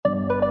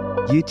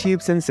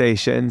YouTube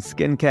sensation,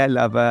 skincare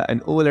lover,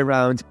 and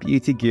all-around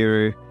beauty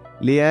guru,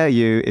 Liah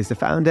is the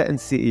founder and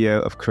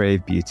CEO of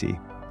KraveBeauty.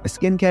 A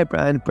skincare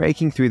brand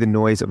breaking through the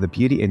noise of the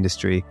beauty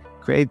industry,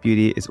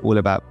 KraveBeauty is all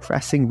about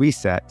pressing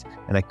reset,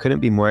 and I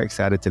couldn't be more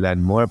excited to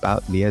learn more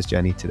about Liah's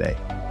journey today.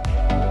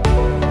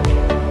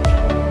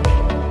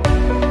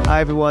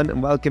 Hi everyone,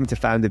 and welcome to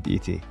Founder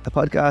Beauty, a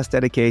podcast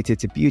dedicated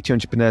to beauty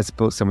entrepreneurs who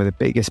built some of the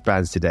biggest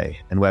brands today,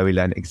 and where we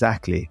learn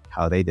exactly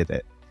how they did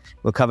it.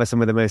 We'll cover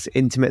some of the most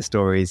intimate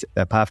stories,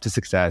 their path to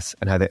success,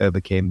 and how they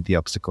overcame the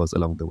obstacles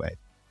along the way.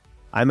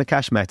 I'm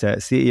Akash Mehta,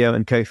 CEO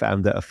and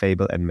co-founder of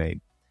Fable & Mane,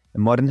 a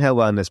modern hair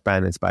wellness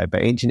brand inspired by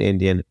ancient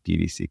Indian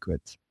beauty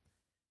secrets.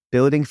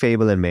 Building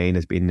Fable & Mane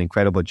has been an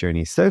incredible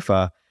journey so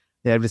far,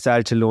 and I've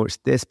decided to launch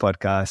this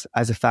podcast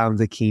as a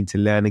founder keen to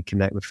learn and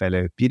connect with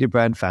fellow beauty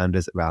brand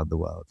founders around the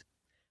world.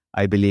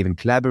 I believe in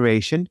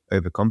collaboration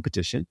over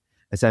competition,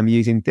 as I'm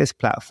using this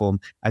platform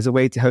as a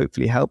way to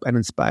hopefully help and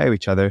inspire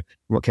each other in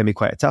what can be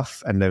quite a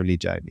tough and lonely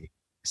journey.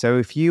 So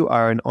if you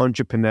are an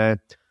entrepreneur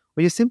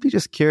or you're simply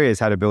just curious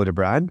how to build a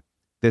brand,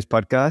 this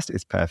podcast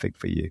is perfect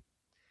for you.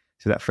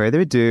 So without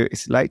further ado,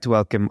 I'd like to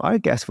welcome our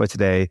guest for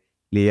today,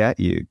 Liah.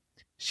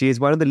 She is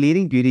one of the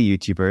leading beauty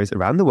YouTubers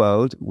around the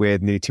world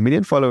with nearly 2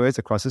 million followers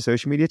across her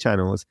social media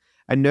channels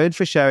and known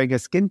for sharing her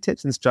skin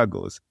tips and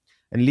struggles.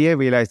 And Liah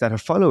realized that her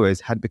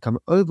followers had become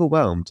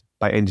overwhelmed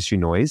by industry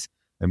noise.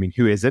 I mean,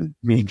 who isn't?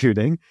 Me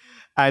including.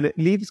 And it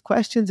leaves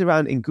questions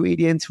around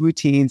ingredients,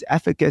 routines,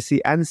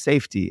 efficacy, and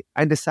safety,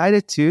 and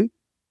decided to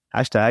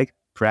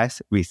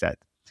 #press reset.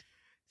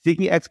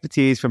 Seeking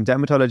expertise from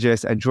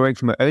dermatologists and drawing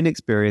from her own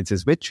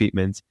experiences with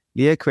treatments,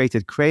 Liah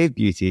created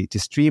KraveBeauty to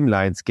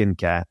streamline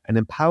skincare and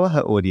empower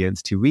her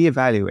audience to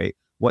reevaluate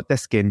what their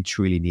skin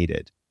truly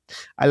needed.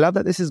 I love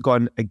that this has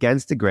gone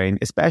against the grain,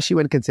 especially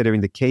when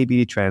considering the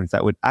K-beauty trends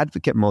that would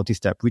advocate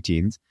multi-step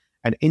routines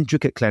and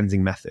intricate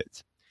cleansing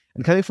methods.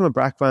 And coming from a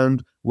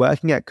background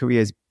working at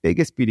Korea's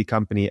biggest beauty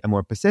company,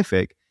 Amore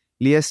Pacific,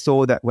 Liah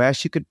saw that where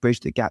she could bridge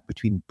the gap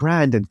between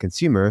brand and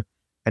consumer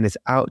and is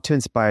out to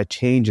inspire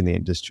change in the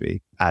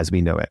industry as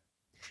we know it.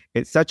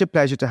 It's such a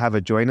pleasure to have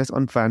her join us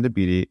on Founder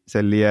Beauty.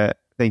 So Liah,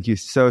 thank you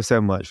so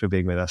much for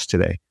being with us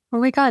today. Oh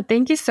my God,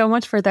 thank you so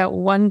much for that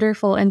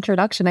wonderful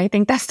introduction. I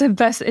think that's the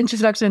best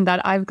introduction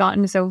that I've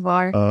gotten so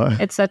far.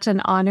 It's such an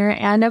honor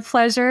and a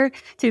pleasure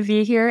to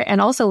be here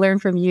and also learn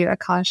from you,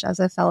 Akash, as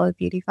a fellow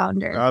beauty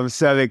founder. I'm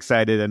so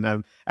excited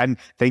and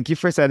thank you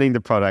for sending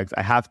the products.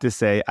 I have to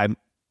say, I'm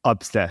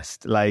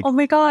obsessed. Like, oh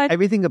my God,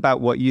 everything about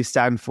what you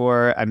stand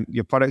for and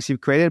your products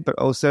you've created, but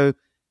also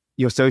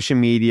your social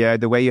media,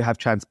 the way you have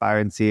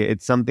transparency.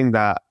 It's something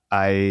that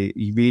I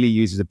really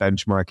use as a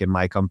benchmark in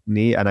my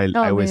company. And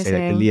I always say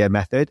like the Liah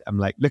method. I'm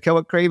like, look at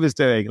what Crave is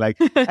doing. Like,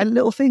 and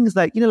little things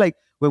like, like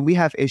when we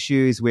have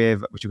issues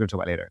with, which we're going to talk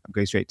about later, I'm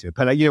going straight to it.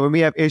 But like, when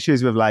we have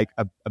issues with like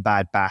a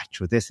bad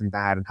batch or this and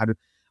that, and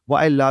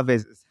what I love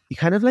is you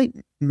kind of like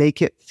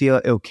make it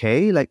feel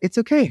okay. Like, it's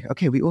okay.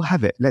 Okay, we all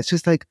have it. Let's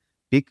just like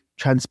be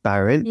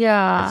transparent.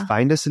 Yeah. Let's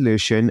find a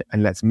solution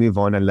and let's move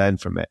on and learn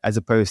from it, as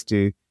opposed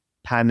to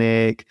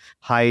panic,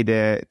 hide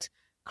it,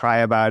 cry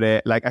about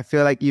it. Like, I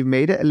feel like you've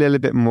made it a little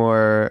bit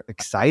more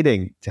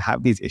exciting to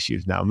have these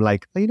issues now. I'm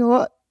like, you know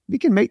what? We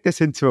can make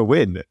this into a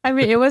win. I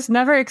mean, it was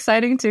never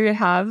exciting to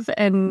have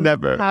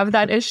have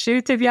that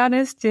issue, to be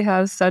honest, to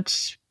have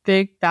such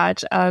big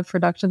batch of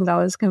production that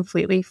was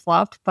completely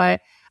flopped.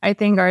 But I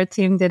think our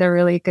team did a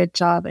really good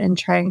job in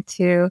trying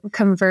to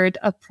convert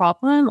a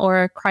problem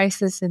or a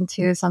crisis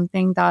into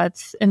something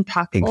that's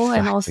impactful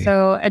and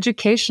also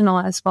educational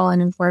as well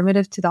and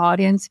informative to the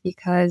audience,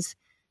 because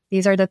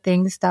these are the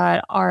things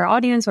that our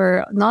audience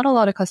or not a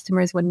lot of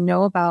customers would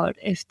know about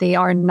if they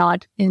are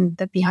not in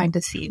the behind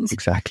the scenes.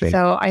 Exactly.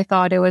 So I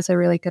thought it was a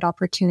really good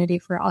opportunity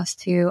for us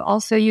to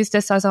also use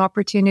this as an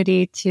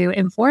opportunity to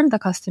inform the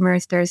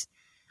customers there's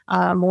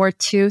more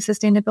to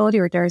sustainability,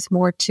 or there's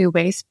more to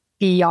waste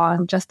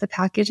beyond just the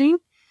packaging.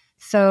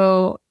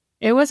 So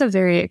it was a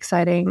very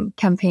exciting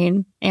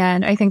campaign.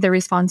 And I think the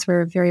response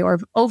were very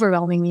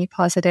overwhelmingly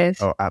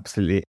positive. Oh,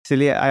 absolutely. So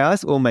Liah, I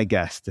asked all my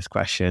guests this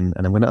question,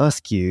 and I'm going to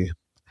ask you,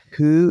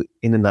 who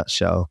in a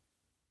nutshell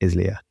is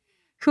Liah?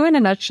 Who in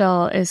a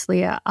nutshell is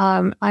Liah?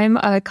 I'm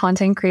a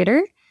content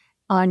creator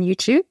on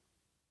YouTube,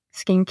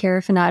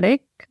 skincare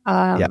fanatic,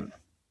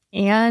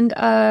 and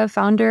a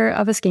founder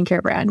of a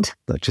skincare brand.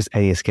 Not just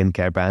any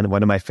skincare brand,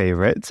 one of my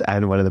favorites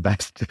and one of the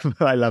best.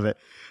 I love it.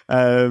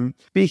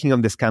 Speaking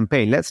of this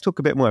campaign, let's talk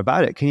a bit more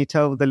about it. Can you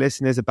tell the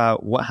listeners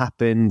about what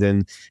happened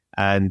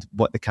and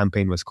what the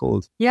campaign was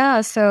called?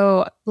 Yeah,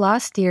 so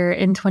last year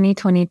in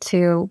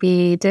 2022,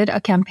 we did a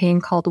campaign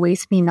called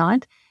Waste Me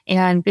Not.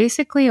 And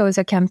basically, it was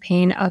a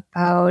campaign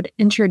about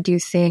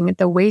introducing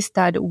the waste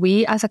that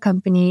we as a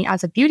company,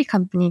 as a beauty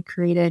company,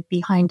 created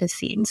behind the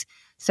scenes.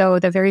 So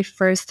the very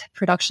first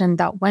production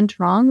that went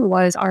wrong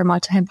was our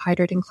matcha hemp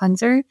hydrating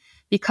cleanser.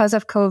 Because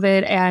of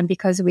COVID and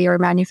because we were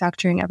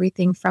manufacturing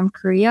everything from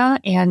Korea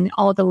and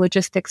all the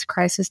logistics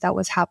crisis that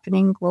was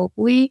happening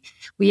globally,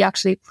 we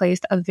actually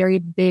placed a very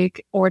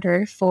big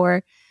order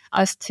for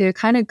us to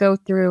kind of go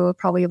through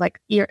probably like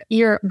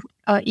year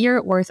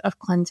worth of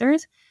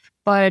cleansers.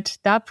 But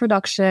that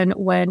production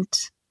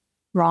went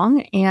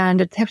wrong and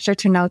the texture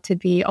turned out to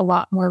be a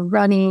lot more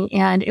runny,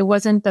 and it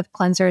wasn't the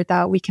cleanser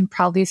that we can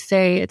proudly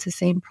say it's the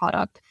same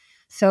product.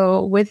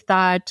 So with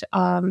that,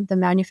 the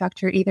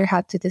manufacturer either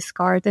had to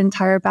discard the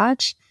entire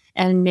batch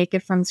and make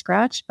it from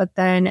scratch. But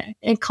then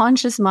in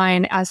conscious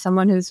mind, as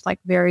someone who's like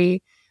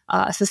very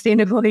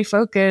sustainability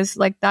focused,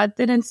 like that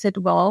didn't sit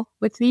well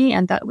with me,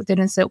 and that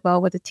didn't sit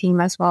well with the team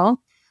as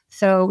well.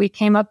 So we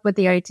came up with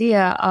the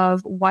idea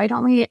of why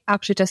don't we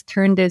actually just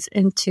turn this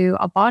into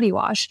a body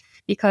wash?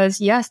 Because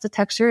yes, the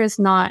texture is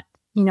not,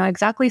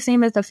 exactly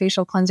same as the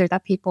facial cleanser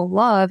that people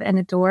love and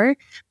adore,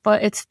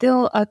 but it's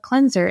still a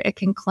cleanser. It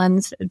can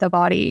cleanse the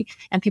body,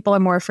 and people are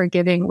more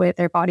forgiving with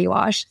their body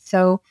wash.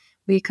 So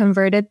we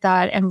converted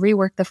that and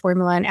reworked the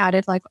formula and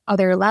added like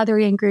other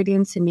lathery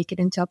ingredients to make it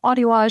into a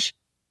body wash.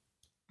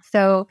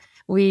 So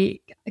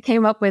we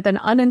came up with an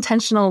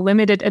unintentional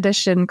limited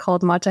edition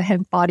called Matcha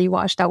Hemp Body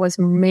Wash that was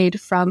made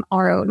from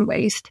our own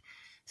waste.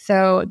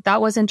 So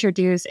that was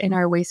introduced in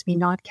our Waste Me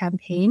Not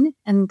campaign.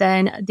 And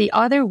then the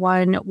other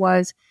one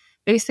was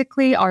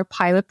basically our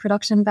pilot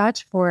production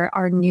batch for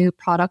our new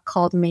product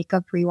called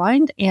Makeup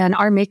Rewind. And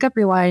our Makeup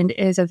Rewind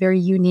is a very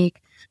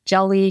unique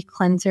jelly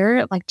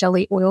cleanser, like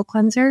jelly oil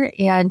cleanser.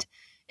 And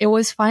it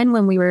was fine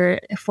when we were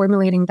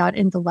formulating that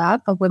in the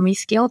lab, but when we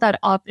scaled that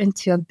up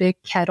into a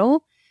big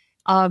kettle,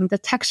 the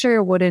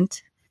texture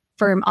wouldn't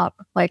firm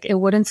up, like it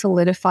wouldn't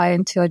solidify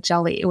into a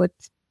jelly. It would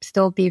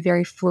still be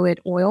very fluid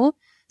oil.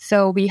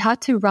 So we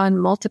had to run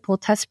multiple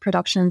test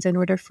productions in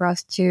order for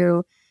us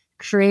to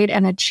create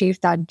and achieve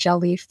that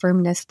jelly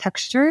firmness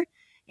texture.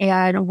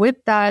 And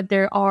with that,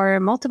 there are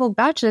multiple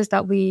batches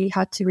that we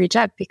had to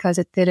reject because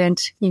it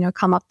didn't,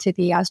 come up to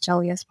be as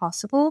jelly as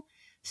possible.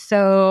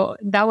 So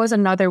that was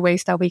another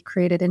waste that we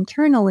created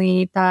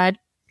internally that,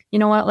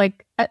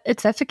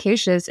 it's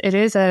efficacious. It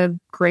is a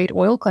great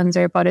oil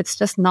cleanser, but it's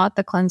just not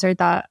the cleanser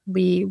that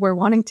we were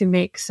wanting to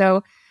make.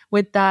 So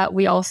with that,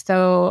 we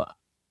also,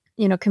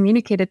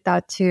 communicated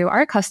that to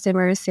our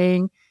customers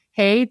saying,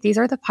 hey, these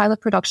are the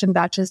pilot production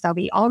batches that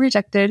we all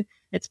rejected.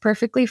 It's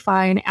perfectly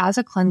fine as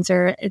a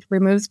cleanser. It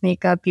removes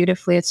makeup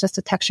beautifully. It's just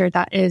a texture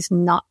that is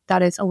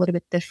a little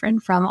bit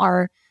different from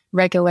our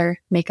regular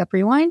Makeup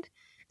Rewind.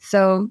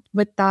 So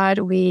with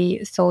that,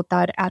 we sold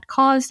that at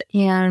cost,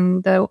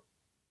 and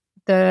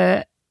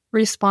the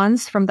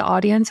response from the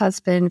audience has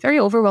been very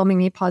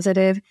overwhelmingly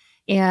positive.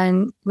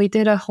 And we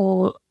did a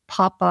whole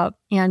pop-up,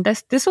 and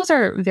this was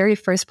our very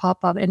first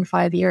pop-up in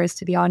 5 years,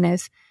 to be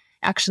honest,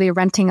 actually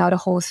renting out a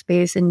whole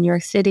space in New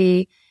York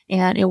City.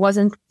 And it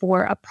wasn't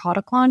for a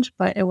product launch,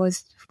 but it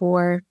was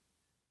for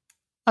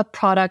a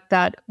product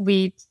that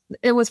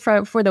it was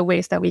for the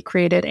waste that we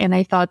created. And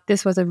I thought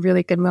this was a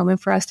really good moment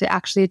for us to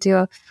actually do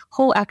a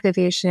whole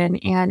activation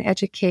and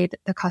educate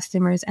the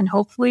customers. And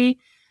hopefully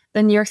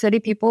the New York City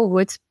people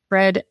would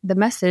spread the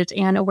message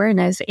and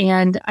awareness.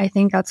 And I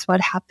think that's what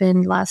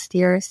happened last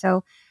year.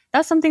 So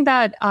that's something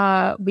that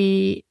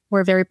we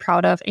were very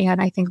proud of.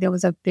 And I think that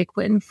was a big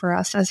win for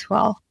us as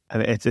well.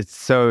 And it's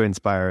so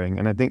inspiring.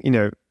 And I think,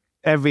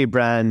 every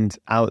brand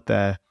out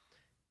there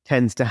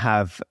tends to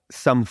have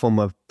some form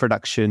of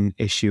production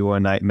issue or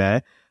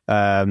nightmare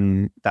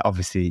that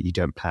obviously you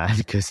don't plan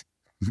because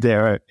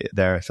there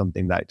are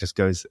something that just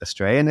goes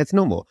astray, and it's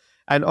normal.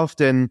 And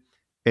often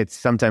it's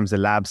sometimes the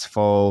lab's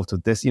fault or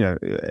this,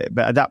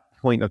 but at that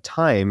point of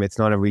time, it's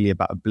not really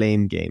about a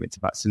blame game. It's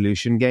about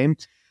solution game.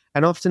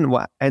 And often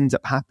what ends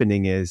up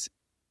happening is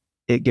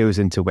it goes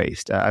into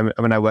waste.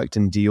 When I worked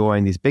in Dior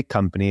and these big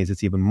companies,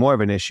 it's even more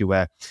of an issue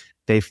where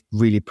they've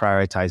really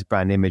prioritized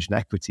brand image and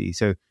equity.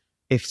 So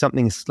if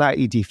something is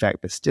slightly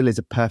defect, but still is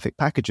a perfect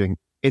packaging,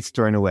 it's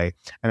thrown away.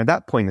 And at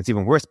that point, it's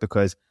even worse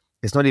because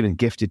it's not even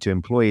gifted to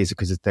employees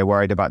because they're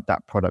worried about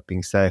that product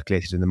being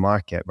circulated in the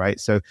market, right?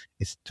 So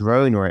it's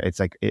thrown, or it's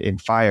like in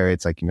fire,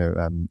 it's like,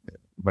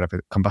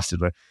 whatever,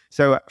 combusted.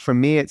 So for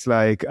me, it's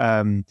like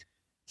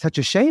such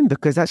a shame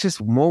because that's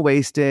just more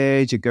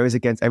wastage. It goes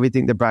against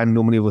everything the brand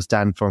normally will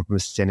stand for from a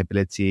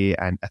sustainability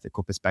and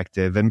ethical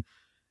perspective. And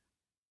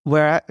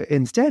where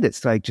instead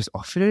it's like just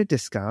offer a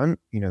discount,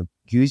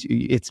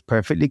 it's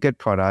perfectly good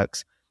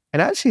products.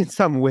 And actually in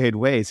some weird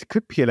ways, it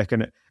could be like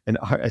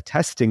a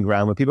testing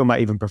ground where people might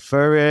even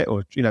prefer it,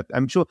 or,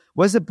 I'm sure,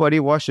 was the body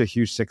wash a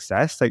huge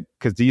success? Like,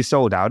 because you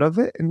sold out of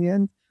it in the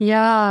end?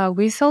 Yeah,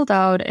 we sold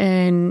out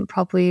in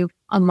probably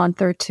a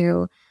month or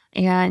two.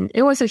 And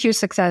it was a huge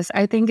success.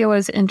 I think it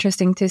was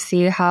interesting to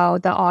see how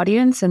the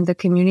audience and the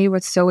community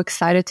was so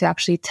excited to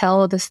actually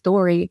tell the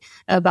story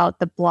about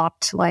the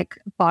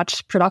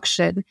botched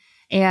production.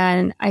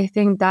 And I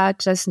think that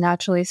just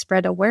naturally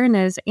spread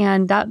awareness.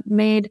 And that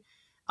made,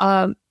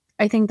 I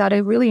think that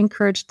it really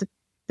encouraged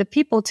the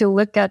people to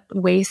look at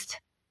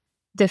waste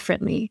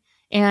differently.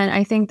 And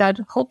I think that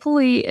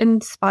hopefully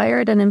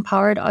inspired and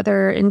empowered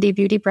other indie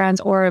beauty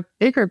brands or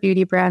bigger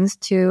beauty brands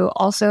to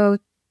also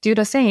do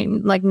the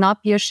same, like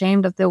not be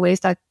ashamed of the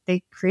waste that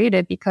they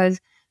created, because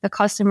the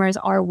customers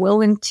are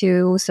willing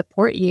to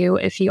support you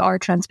if you are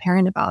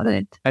transparent about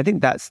it. I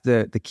think that's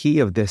the key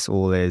of this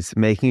all, is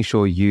making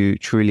sure you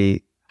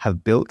truly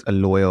have built a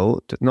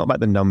loyal, not about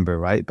the number,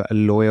 right? But a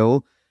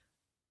loyal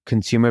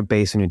consumer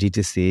base on your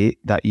D2C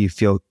that you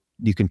feel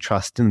you can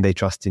trust and they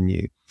trust in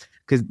you.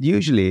 Because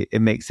usually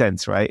it makes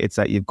sense, right? It's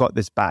like you've got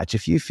this batch.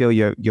 If you feel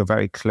you're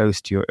very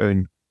close to your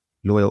own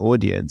loyal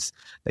audience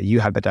that you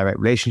have a direct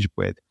relationship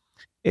with,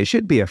 it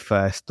should be a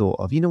first thought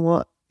of, you know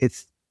what,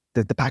 it's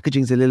the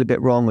packaging's a little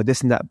bit wrong or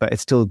this and that, but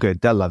it's still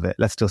good. They'll love it.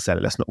 Let's still sell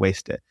it. Let's not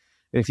waste it.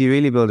 If you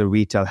really build a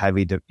retail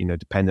heavy,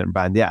 dependent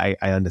brand, yeah,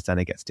 I understand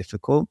it gets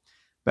difficult.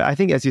 But I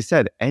think, as you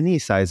said, any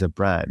size of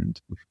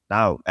brand,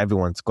 now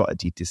everyone's got a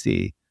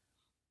D2C.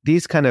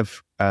 These kind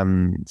of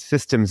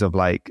systems of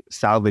like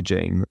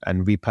salvaging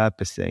and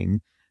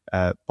repurposing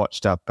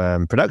botched up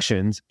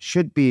productions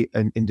should be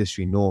an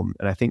industry norm.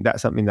 And I think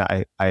that's something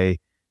that I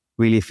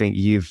really think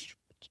you've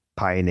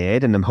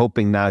pioneered. And I'm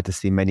hoping now to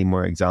see many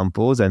more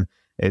examples. And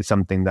it's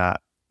something that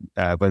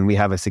when we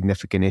have a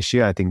significant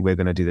issue, I think we're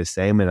going to do the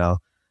same. And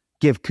I'll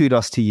give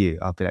kudos to you.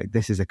 I'll be like,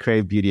 this is a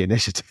KraveBeauty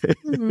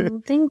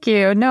initiative. Thank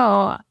you.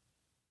 No,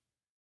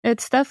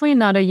 it's definitely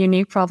not a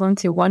unique problem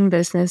to one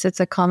business. It's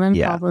a common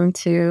problem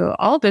to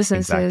all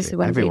businesses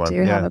when Everyone, they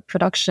do have a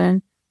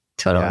production.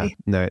 Totally. Yeah.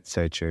 No, it's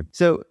so true.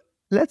 So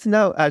let's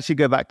now actually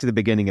go back to the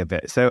beginning a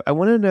bit. So I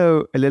want to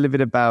know a little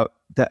bit about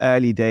the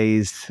early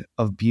days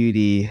of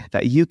beauty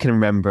that you can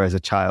remember as a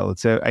child.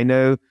 So I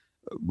know,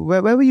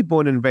 where were you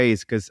born and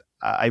raised? Because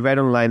I read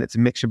online it's a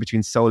mixture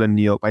between Seoul and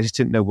New York, but I just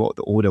didn't know what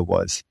the order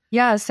was.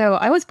 Yeah, so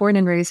I was born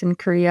and raised in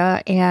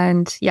Korea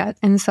and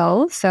in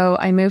Seoul. So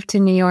I moved to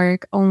New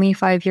York only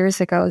 5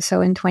 years ago. So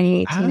in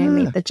 2018, I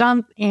made the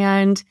jump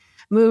and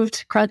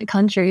moved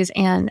countries.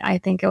 And I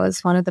think it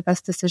was one of the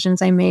best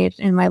decisions I made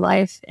in my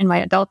life, in my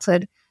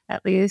adulthood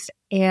at least.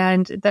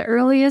 And the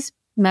earliest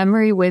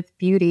memory with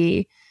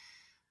beauty,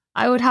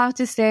 I would have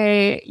to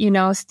say,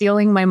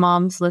 stealing my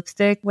mom's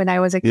lipstick when I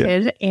was a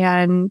kid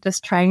and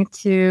just trying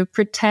to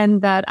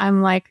pretend that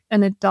I'm like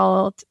an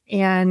adult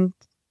and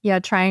I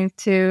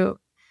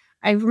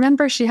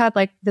remember she had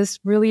like this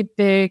really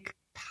big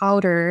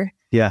powder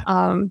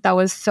that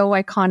was so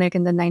iconic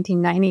in the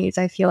 1990s.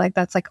 I feel like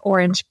that's like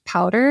orange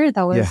powder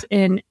that was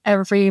in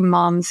every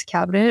mom's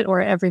cabinet or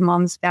every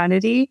mom's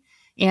vanity.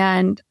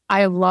 And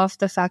I love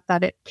the fact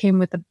that it came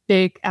with a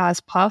big ass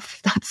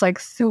puff. That's like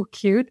so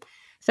cute.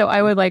 So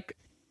I would like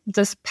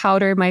just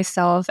powder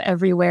myself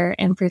everywhere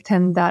and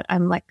pretend that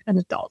I'm like an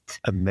adult.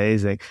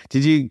 Amazing.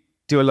 Did you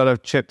do a lot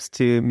of trips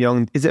to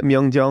Is it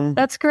Myeongdong?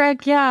 That's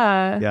correct.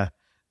 Yeah. Yeah.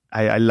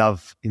 I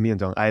love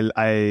Myeongdong.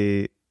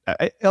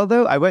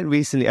 Although I went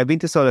recently, I've been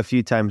to Seoul a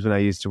few times when I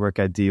used to work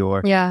at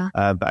Dior. Yeah.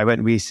 But I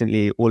went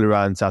recently all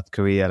around South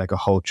Korea, like a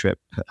whole trip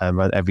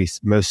around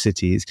most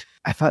cities.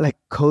 I felt like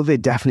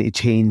COVID definitely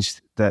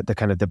changed the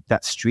kind of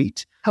that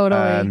street.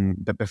 Totally.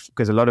 But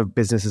because a lot of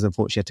businesses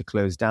unfortunately had to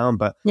close down.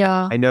 But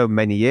I know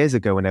many years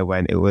ago when I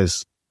went, it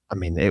was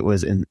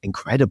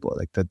incredible.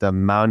 Like the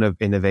amount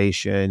of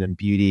innovation and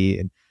beauty.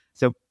 And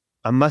so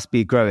I must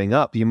be growing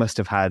up. You must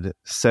have had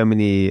so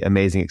many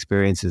amazing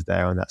experiences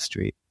there on that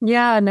street.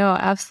 Yeah, no,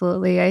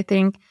 absolutely. I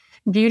think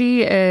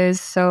beauty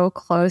is so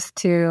close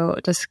to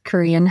just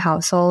Korean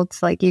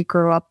households. Like you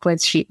grew up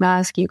with sheet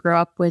mask, you grew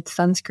up with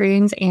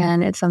sunscreens,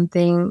 and it's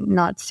something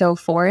not so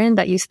foreign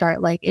that you start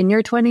like in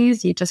your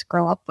 20s, you just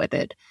grow up with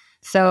it.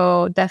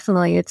 So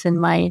definitely it's in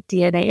my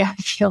DNA, I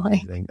feel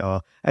like.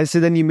 And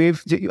so then you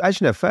moved,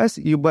 actually no, first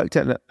you worked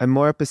at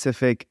Amore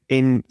Pacific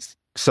in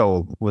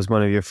Seoul, was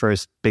one of your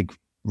first big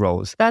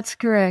roles. That's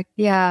correct.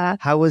 Yeah.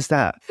 How was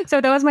that?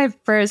 So that was my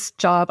first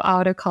job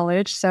out of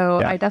college. So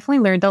I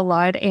definitely learned a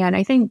lot. And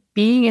I think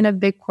being in a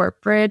big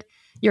corporate,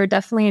 you're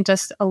definitely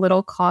just a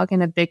little cog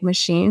in a big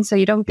machine. So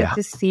you don't get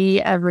to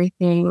see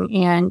everything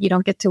and you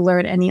don't get to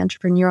learn any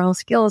entrepreneurial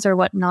skills or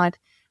whatnot.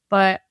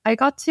 But I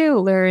got to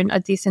learn a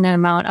decent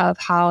amount of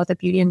how the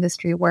beauty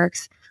industry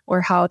works or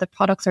how the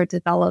products are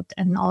developed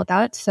and all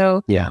that.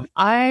 So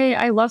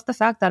I love the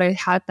fact that I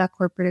had that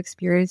corporate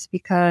experience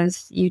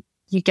because you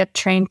get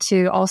trained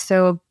to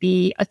also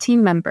be a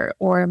team member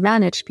or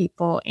manage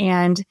people.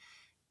 And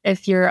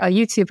if you're a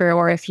YouTuber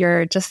or if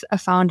you're just a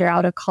founder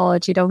out of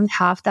college, you don't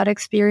have that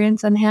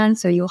experience on hand.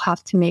 So you'll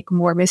have to make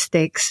more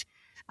mistakes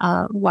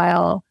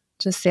while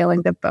just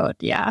sailing the boat.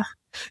 Yeah.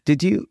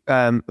 Did you,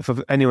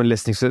 for anyone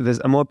listening, so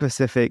there's Amore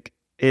Pacific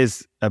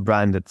is a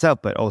brand itself,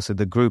 but also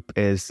the group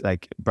is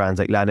like brands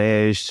like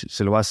Liah,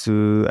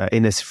 Sulwhasoo,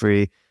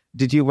 Innisfree.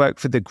 Did you work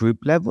for the group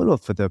level or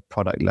for the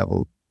product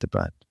level, the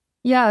brand?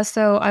 Yeah,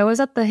 so I was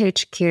at the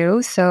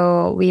HQ.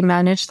 So we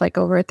managed like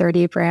over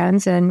 30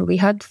 brands and we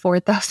had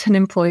 4,000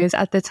 employees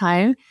at the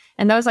time.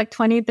 And that was like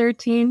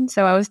 2013.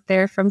 So I was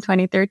there from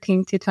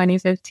 2013 to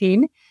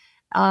 2015.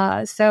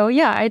 So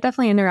yeah, I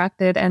definitely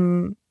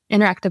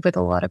interacted with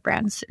a lot of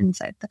brands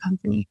inside the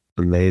company.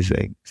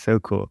 Amazing. So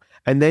cool.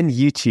 And then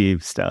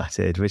YouTube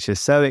started, which is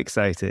so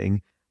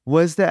exciting.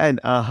 Was there an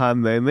aha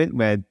moment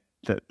where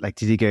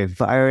did you go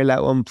viral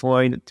at one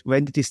point?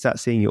 When did you start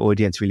seeing your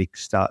audience really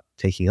start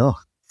taking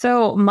off?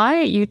 So my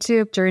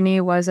YouTube journey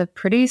was a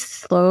pretty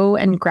slow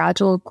and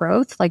gradual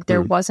growth. Like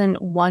there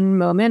wasn't one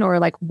moment or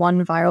like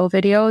one viral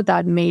video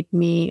that made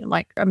me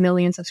like 1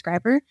 million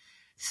subscriber.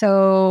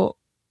 So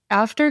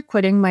after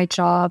quitting my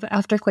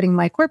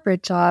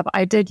corporate job,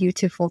 I did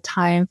YouTube full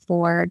time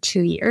for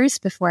 2 years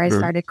before I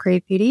started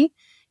KraveBeauty.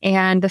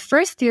 And the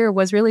first year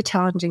was really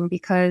challenging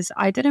because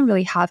I didn't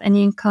really have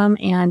any income.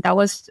 And that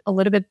was a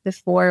little bit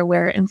before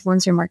where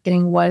influencer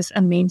marketing was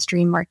a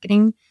mainstream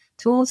marketing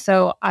tool.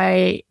 So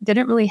I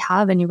didn't really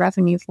have any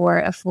revenue for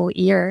a full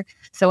year.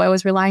 So I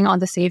was relying on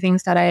the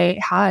savings that I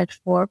had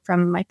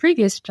from my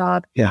previous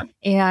job. Yeah.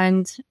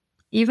 And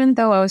even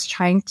though I was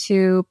trying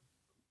to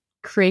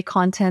create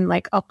content,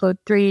 like upload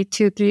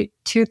two,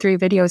 three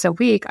videos a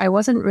week, I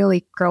wasn't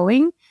really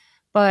growing.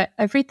 But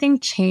everything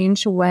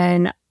changed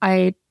when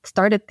I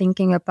started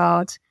thinking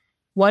about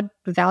what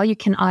value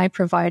can I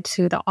provide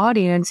to the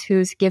audience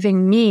who's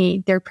giving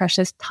me their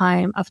precious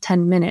time of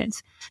 10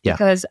 minutes? Yeah.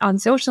 Because on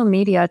social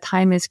media,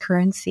 time is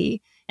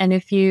currency. And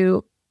if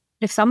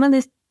someone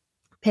is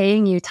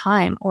paying you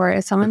time or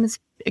if someone is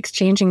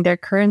exchanging their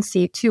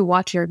currency to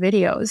watch your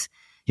videos,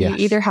 you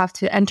either have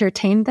to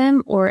entertain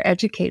them or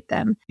educate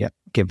them. Yeah,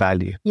 give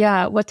value.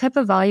 Yeah, what type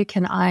of value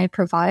can I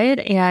provide?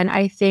 And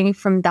I think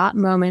from that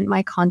moment,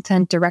 my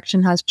content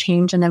direction has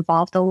changed and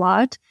evolved a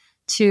lot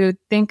to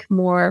think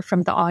more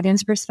from the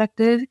audience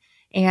perspective.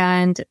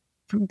 And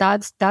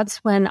that's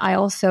when I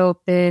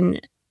also been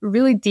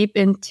really deep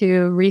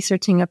into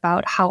researching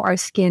about how our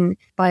skin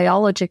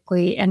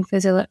biologically and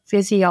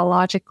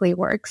physiologically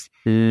works.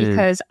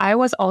 Because I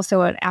was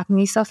also an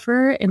acne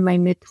sufferer in my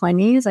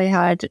mid-20s. I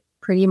had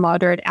pretty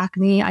moderate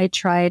acne. I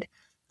tried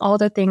all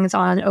the things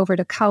on over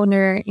the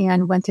counter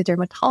and went to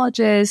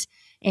dermatologists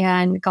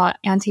and got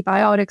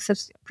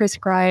antibiotics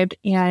prescribed.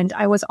 And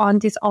I was on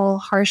these all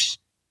harsh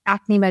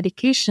acne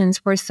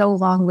medications for so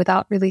long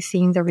without really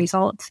seeing the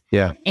results.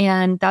 Yeah.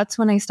 And that's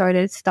when I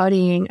started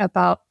studying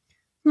about,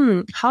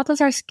 how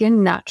does our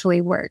skin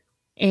naturally work?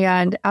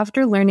 And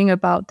after learning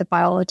about the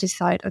biology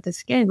side of the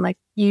skin, like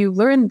you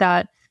learn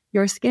that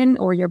your skin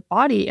or your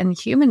body and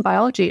human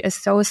biology is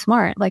so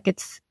smart. Like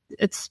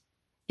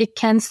it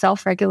can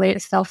self-regulate,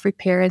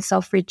 self-repair, and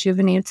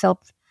self-rejuvenate,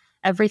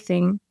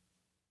 everything.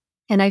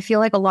 And I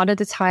feel like a lot of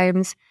the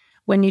times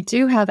when you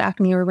do have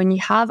acne or when you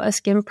have a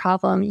skin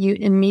problem, you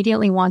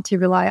immediately want to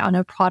rely on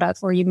a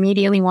product or you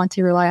immediately want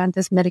to rely on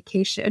this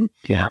medication.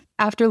 Yeah.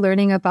 After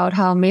learning about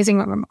how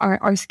amazing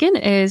our skin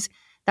is,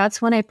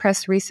 that's when I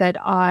pressed reset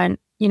on,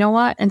 you know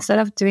what, instead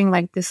of doing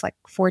like this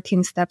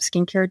 14-step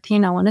skincare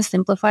routine, I want to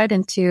simplify it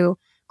into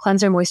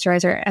cleanser,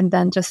 moisturizer, and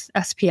then just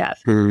SPF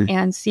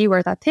and see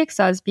where that takes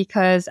us.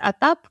 Because at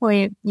that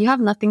point, you have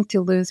nothing to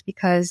lose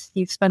because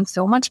you've spent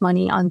so much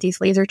money on these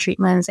laser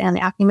treatments and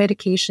acne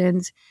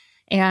medications.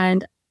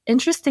 And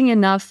interesting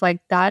enough,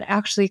 like that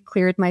actually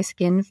cleared my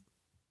skin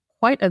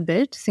quite a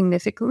bit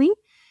significantly.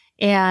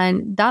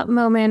 And that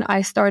moment,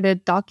 I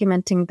started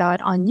documenting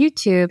that on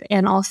YouTube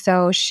and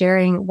also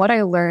sharing what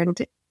I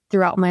learned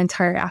throughout my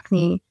entire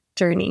acne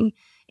journey.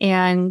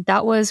 And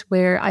that was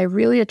where I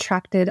really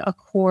attracted a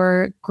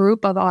core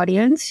group of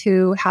audience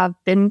who have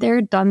been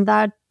there, done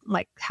that,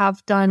 like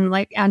have done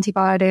like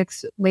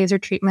antibiotics, laser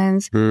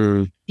treatments,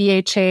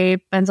 BHA,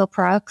 benzoyl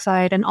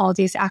peroxide, and all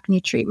these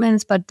acne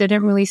treatments, but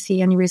didn't really see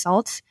any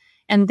results.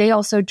 And they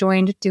also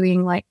joined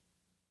doing like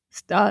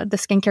the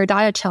skincare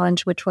diet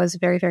challenge, which was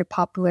very, very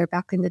popular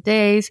back in the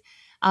days.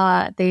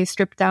 They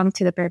stripped down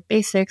to the bare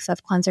basics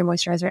of cleanser,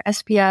 moisturizer,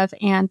 SPF,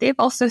 and they've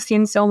also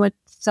seen so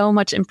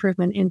much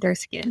improvement in their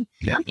skin.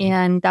 Yeah.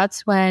 And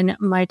that's when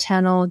my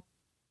channel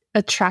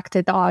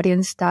attracted the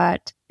audience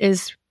that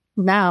is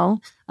now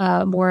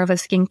more of a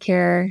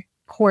skincare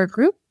core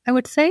group, I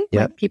would say.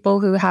 Yeah. Like people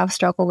who have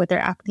struggled with their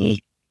acne.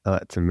 Oh,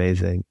 that's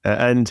amazing.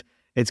 And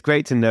it's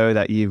great to know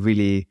that you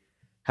really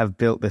have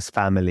built this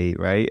family,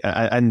 right?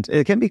 And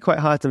it can be quite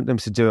hard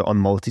sometimes to do it on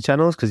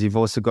multi-channels because you've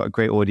also got a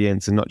great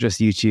audience and not just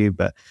YouTube,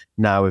 but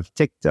now with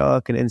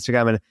TikTok and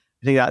Instagram. And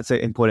I think that's an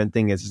important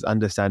thing is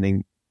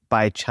understanding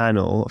by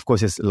channel. Of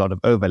course, there's a lot of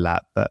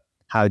overlap, but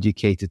how do you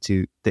cater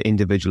to the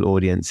individual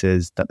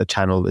audiences that the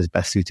channel is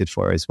best suited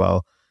for as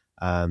well?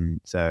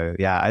 So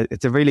yeah,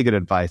 it's a really good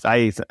advice.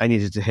 I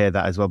needed to hear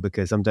that as well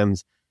because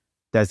sometimes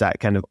there's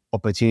that kind of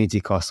opportunity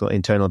cost or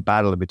internal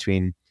battle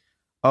between,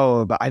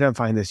 oh, but I don't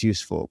find this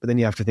useful. But then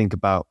you have to think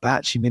about, but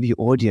actually maybe your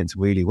audience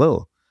really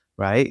will,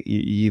 right?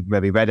 You've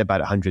maybe read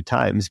about it 100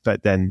 times,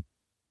 but then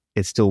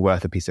it's still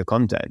worth a piece of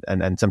content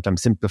and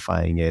sometimes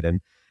simplifying it.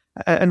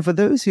 And for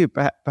those who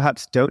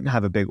perhaps don't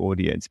have a big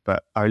audience,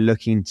 but are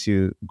looking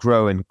to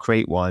grow and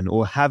create one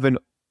or have an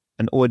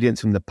audience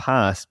from the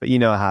past, but you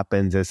know what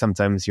happens is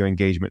sometimes your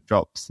engagement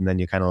drops and then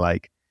you're kind of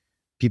like,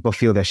 people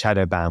feel they're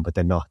shadow bound, but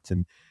they're not.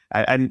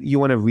 And you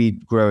want to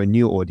regrow a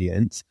new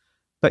audience.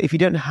 But if you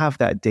don't have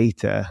that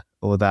data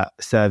or that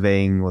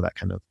surveying or that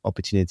kind of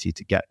opportunity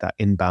to get that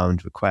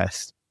inbound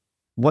request,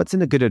 what's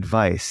a good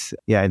advice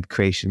in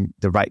creation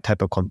the right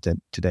type of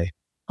content today?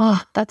 Oh,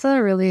 that's a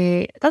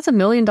 $1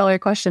 million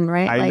question,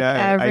 right? I know,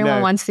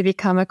 everyone wants to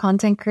become a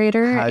content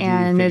creator,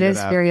 and it is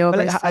very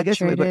oversaturated. I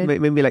guess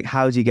maybe like,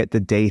 how do you get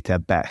the data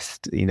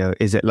best?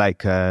 Is it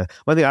like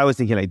one thing I was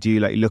thinking, like, do you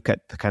like look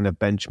at the kind of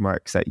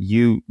benchmarks that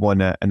you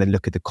wanna, and then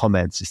look at the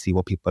comments to see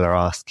what people are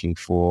asking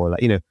for, like,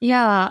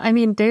 Yeah, I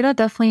mean, data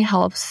definitely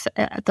helps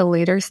at the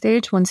later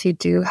stage once you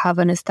do have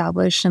an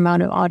established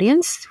amount of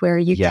audience where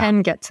you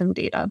can get some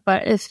data.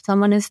 But if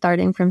someone is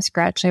starting from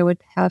scratch, I would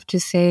have to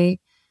say,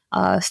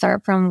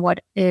 start from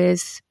what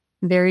is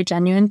very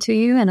genuine to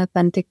you and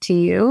authentic to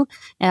you.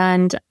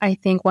 And I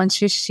think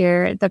once you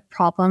share the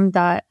problem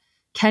that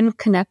can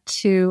connect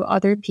to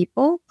other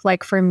people,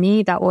 like for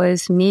me, that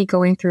was me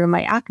going through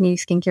my acne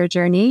skincare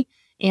journey.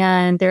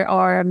 And there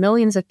are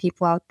millions of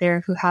people out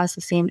there who has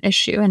the same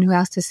issue and who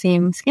has the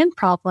same skin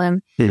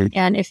problem. Mm-hmm.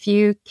 And if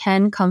you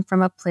can come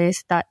from a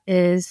place that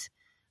is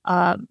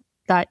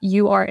that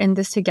you are in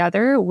this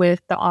together with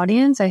the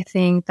audience, I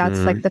think that's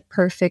like the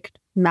perfect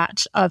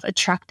match of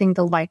attracting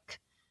the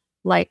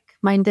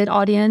like-minded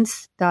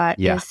audience that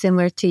is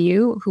similar to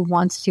you, who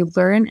wants to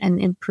learn and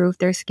improve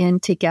their skin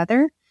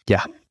together.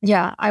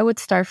 Yeah, I would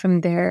start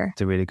from there.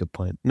 It's a really good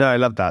point. No, I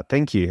love that.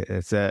 Thank you.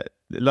 It's a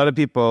lot of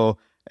people,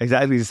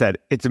 exactly as you said,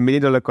 it's $1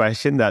 million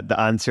question that the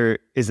answer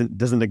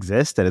doesn't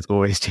exist, and it's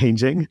always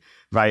changing,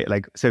 right?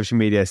 Like social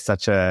media is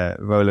such a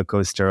roller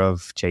coaster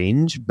of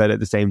change, but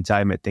at the same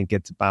time, I think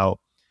it's about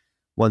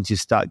once you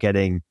start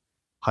getting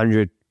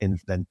 100 and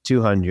then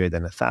 200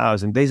 and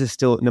 1,000, these are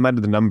still, no matter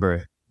the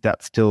number,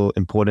 that's still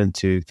important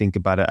to think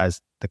about it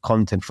as the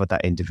content for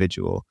that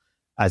individual,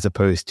 as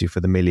opposed to for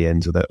the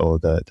millions or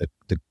the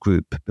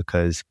group,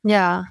 because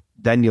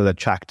then you'll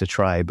attract a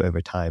tribe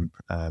over time,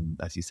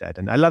 as you said.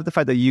 And I love the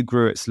fact that you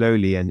grew it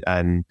slowly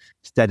and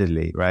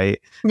steadily,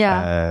 right?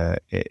 Yeah.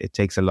 It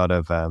takes a lot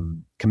of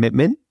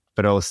commitment,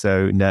 but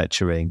also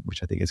nurturing,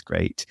 which I think is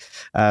great.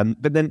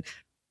 But then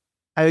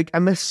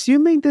I'm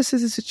assuming this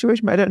is a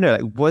situation, but I don't know.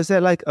 Like, was there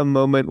like a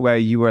moment where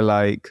you were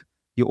like,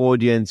 your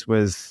audience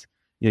was,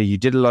 you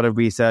did a lot of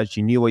research,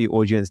 you knew what your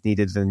audience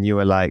needed, and you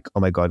were like,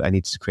 oh my God, I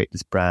need to create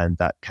this brand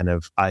that kind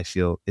of I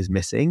feel is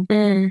missing?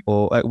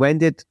 Or like, when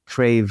did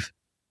Crave,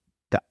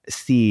 the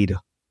seed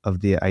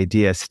of the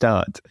idea,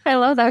 start? I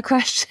love that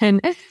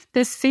question.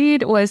 The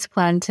seed was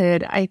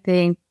planted, I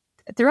think,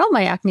 throughout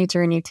my acne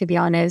journey, to be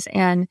honest.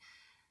 And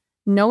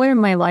nowhere in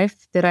my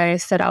life did I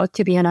set out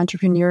to be an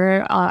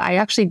entrepreneur. I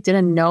actually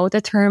didn't know the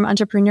term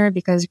entrepreneur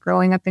because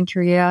growing up in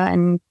Korea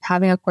and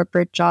having a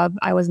corporate job,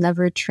 I was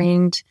never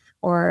trained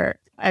or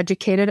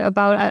educated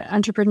about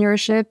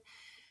entrepreneurship.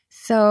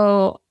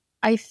 So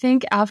I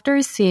think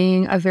after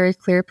seeing a very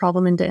clear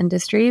problem in the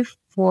industry,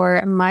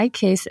 for my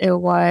case, I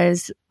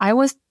was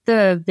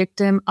the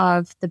victim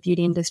of the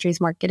beauty industry's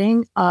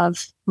marketing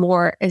of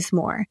more is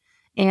more.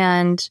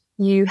 And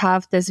you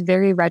have this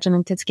very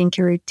regimented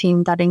skincare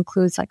routine that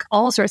includes like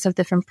all sorts of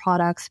different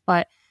products.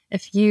 But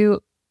if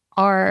you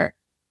are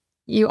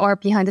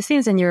behind the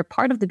scenes and you're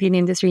part of the beauty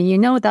industry, you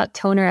know that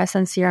toner,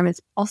 essence, serum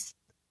is also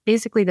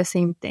basically the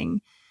same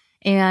thing.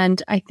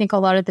 And I think a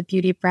lot of the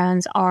beauty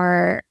brands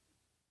are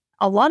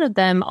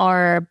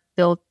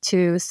built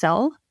to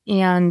sell,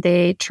 and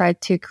they try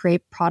to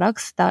create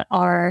products that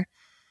are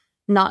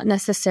not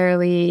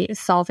necessarily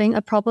solving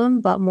a problem,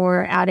 but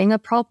more adding a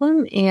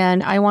problem.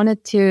 And I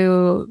wanted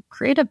to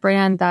create a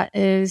brand that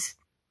is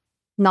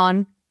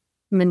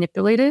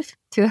non-manipulative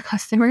to the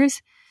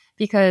customers,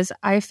 because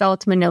I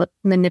felt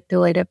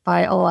manipulated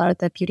by a lot of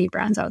the beauty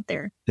brands out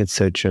there. It's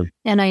so true.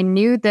 And I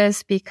knew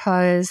this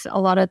because a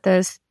lot of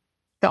the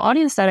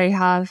audience that I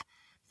have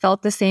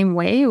felt the same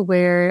way,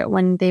 where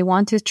when they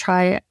want to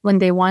start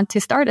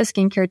a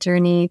skincare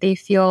journey, they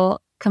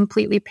feel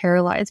completely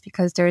paralyzed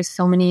because there's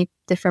so many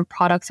different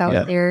products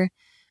out there.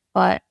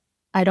 But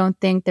I don't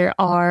think there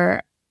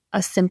are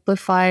a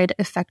simplified,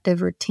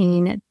 effective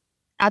routine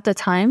at the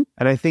time.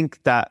 And I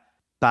think that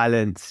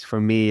balance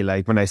for me,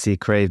 like when I see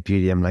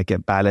KraveBeauty, I'm like,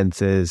 it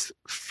balances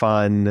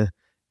fun.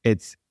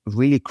 It's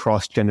really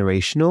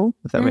cross-generational,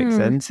 if that makes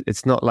sense.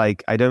 It's not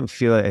like, I don't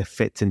feel it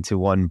fits into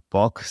one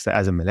box.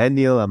 As a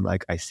millennial, I'm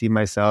like, I see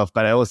myself,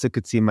 but I also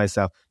could see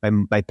myself,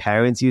 my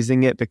parents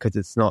using it, because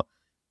it's not,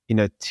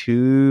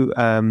 too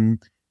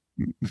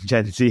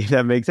Gen Z, if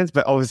that makes sense.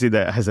 But obviously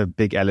that has a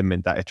big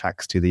element that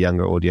attracts to the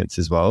younger audience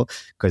as well,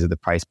 because of the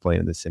price point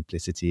and the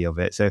simplicity of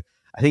it. So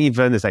I think you've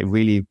done this like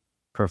really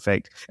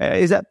perfect.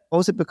 Is that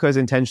also because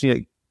intentionally,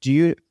 like, do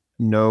you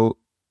know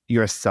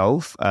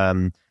yourself,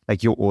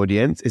 like your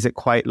audience, is it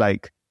quite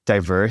like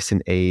diverse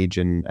in age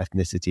and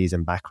ethnicities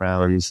and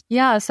backgrounds?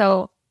 Yeah.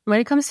 So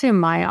when it comes to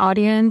my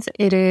audience,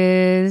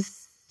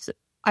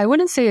 I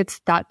wouldn't say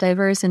it's that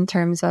diverse in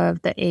terms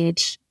of the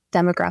age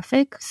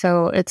demographic.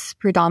 So it's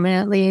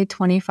predominantly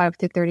 25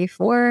 to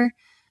 34.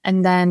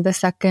 And then the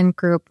second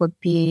group would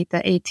be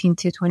the 18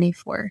 to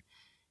 24.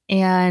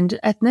 And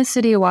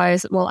ethnicity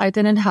wise, well, I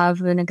didn't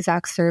have an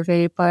exact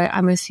survey, but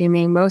I'm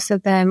assuming most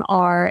of them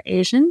are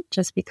Asian,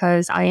 just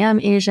because I am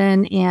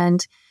Asian,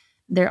 and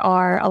there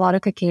are a lot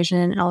of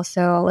Caucasian and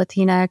also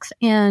Latinx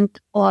and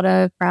a lot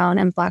of brown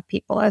and Black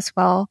people as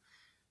well.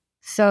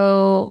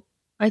 So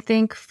I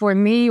think for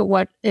me,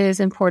 what is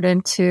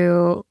important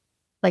to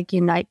like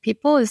unite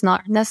people is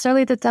not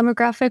necessarily the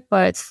demographic,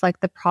 but it's like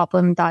the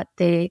problem that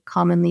they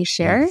commonly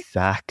share.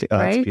 Exactly. Oh,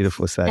 right? That's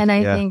beautiful said. And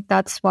I think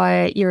that's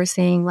why you're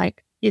saying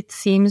like it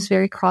seems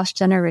very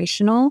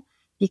cross-generational,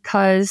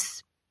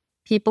 because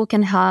people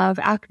can have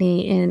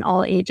acne in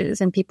all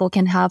ages and people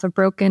can have a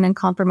broken and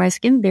compromised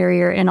skin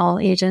barrier in all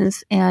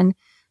ages. And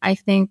I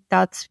think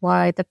that's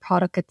why the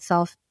product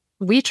itself,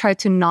 we try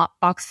to not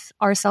box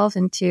ourselves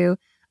into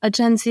a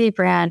Gen Z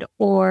brand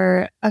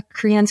or a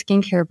Korean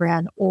skincare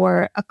brand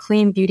or a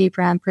clean beauty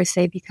brand per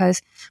se,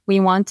 because we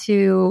want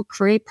to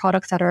create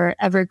products that are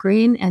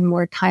evergreen and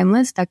more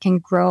timeless that can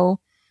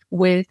grow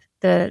with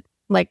the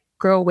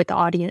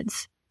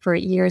audience for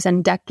years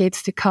and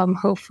decades to come,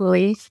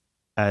 hopefully.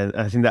 And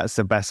I think that's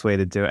the best way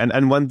to do it.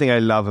 And one thing I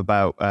love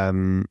about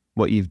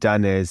what you've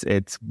done is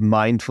it's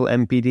mindful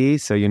MPD.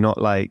 So you're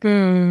not like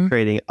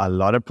creating a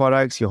lot of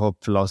products. Your whole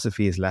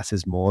philosophy is less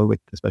is more,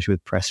 especially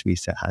with press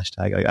reset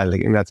hashtag. I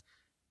think that's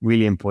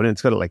really important.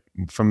 It's got like,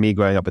 from me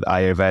growing up with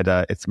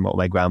Ayurveda, it's what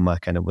my grandma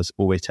kind of was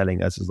always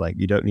telling us, is like,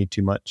 you don't need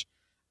too much.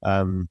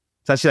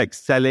 It's actually like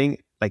selling,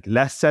 like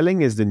less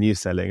selling is the new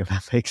selling, if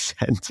that makes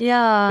sense.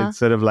 Yeah. It's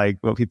sort of like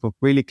what people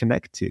really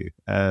connect to.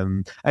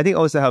 I think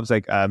also helps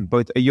like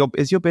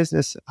is your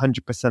business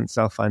 100%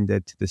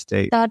 self-funded to the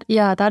state?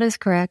 That is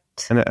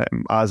correct. And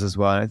ours as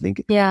well. And I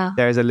think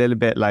there's a little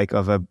bit like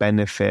of a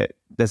benefit.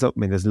 There's a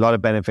lot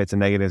of benefits and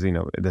negatives,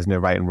 there's no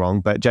right and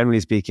wrong, but generally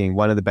speaking,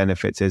 one of the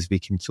benefits is we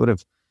can sort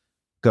of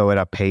go at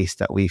a pace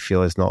that we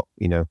feel is not,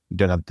 we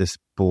don't have this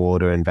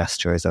board or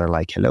investors that are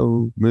like,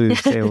 hello, move,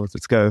 sales,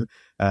 let's go.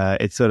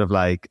 It's sort of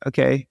like,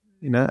 okay,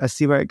 I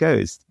see where it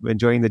goes. We're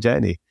enjoying the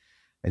journey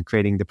and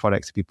creating the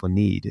products people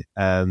need.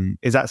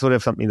 Is that sort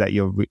of something that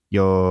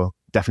you're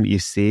definitely you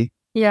see?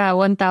 Yeah,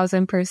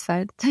 1,000%.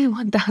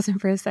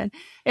 1,000%.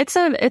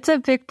 It's a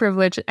big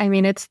privilege. I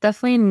mean, it's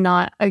definitely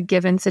not a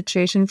given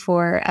situation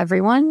for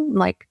everyone.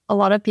 Like a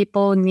lot of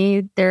people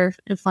need their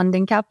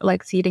funding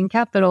seeding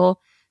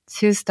capital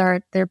to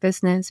start their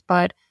business.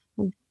 But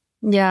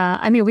yeah,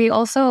 I mean, we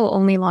also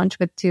only launched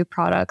with 2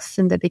 products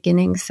in the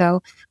beginning.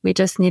 So we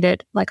just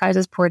needed, I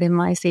just poured in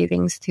my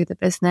savings to the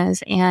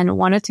business and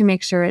wanted to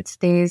make sure it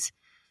stays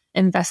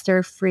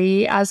investor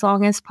free as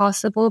long as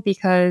possible,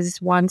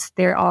 because once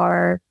there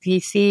are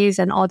VCs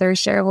and other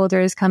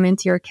shareholders come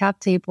into your cap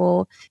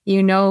table,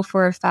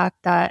 for a fact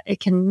that it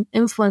can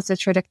influence the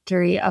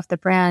trajectory of the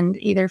brand,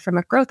 either from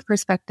a growth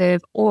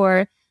perspective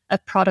or a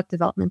product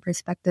development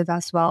perspective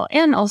as well,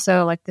 and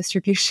also like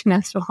distribution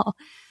as well.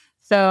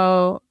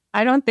 So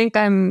I don't think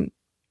I'm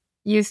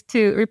used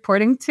to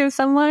reporting to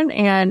someone,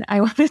 and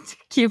I wanted to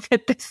keep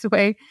it this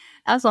way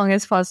as long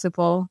as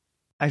possible.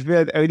 I feel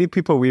like the only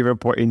people we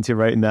report into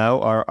right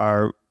now are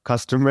our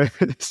customers.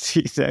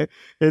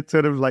 It's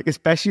sort of like,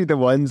 especially the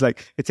ones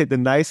like, it's like the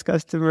nice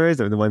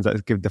customers or the ones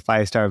that give the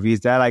 5-star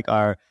reviews. They're like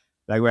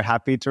we're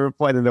happy to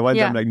report, and the ones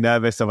I'm like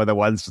nervous of are the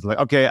ones just like,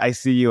 okay, I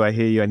see you, I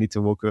hear you, I need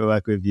to work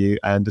with you,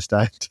 I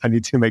understand, I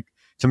need to make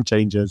some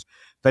changes.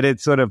 But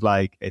it's sort of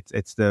like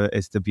it's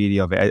the beauty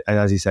of it, and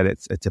as you said,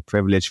 it's a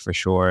privilege for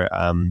sure.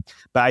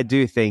 But I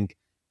do think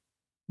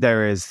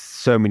there is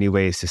so many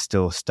ways to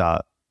still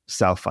start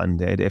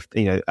self-funded.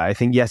 I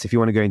think yes, if you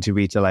want to go into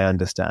retail, I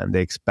understand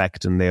they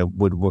expect and they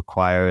would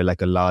require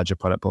like a larger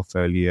product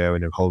portfolio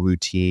and a whole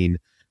routine.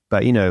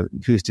 But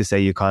who's to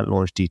say you can't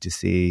launch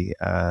D2C?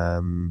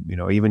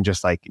 Even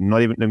just like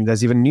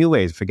there's even new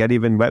ways. Forget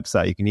even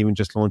website. You can even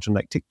just launch on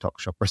like TikTok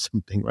Shop or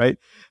something, right?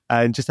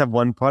 And just have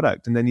one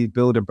product, and then you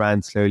build a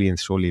brand slowly and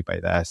surely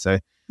by there. So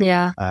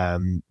yeah.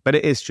 But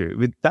it is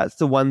true. That's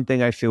the one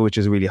thing I feel which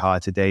is really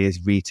hard today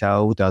is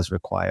retail does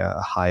require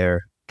a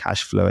higher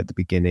cash flow at the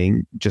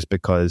beginning, just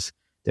because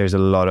there's a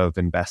lot of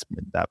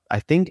investment that I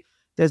think.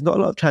 There's not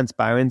a lot of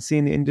transparency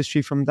in the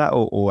industry from that,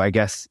 or I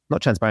guess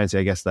not transparency,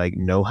 I guess like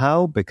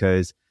know-how,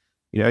 because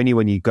only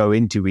when you go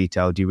into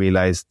retail do you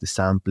realize the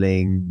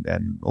sampling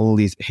and all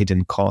these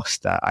hidden costs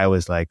that I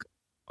was like,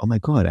 oh my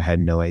God, I had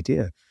no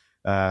idea.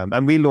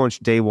 And we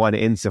launched day one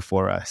in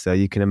Sephora, so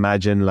you can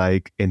imagine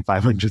like in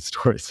 500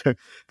 stores. So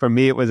for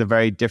me, it was a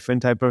very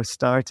different type of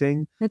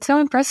starting. It's so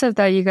impressive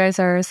that you guys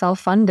are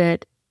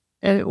self-funded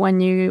when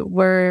you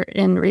were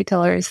in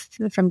retailers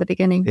from the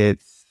beginning.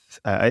 It's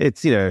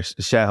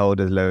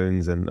shareholders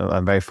loans, and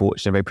I'm very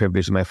fortunate, very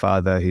privileged with my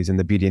father, who's in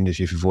the beauty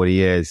industry for 40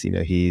 years.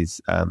 He's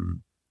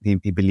he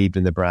believed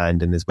in the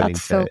brand and is willing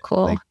to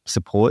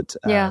support.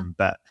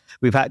 But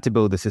we've had to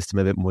build the system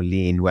a bit more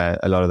lean, where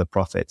a lot of the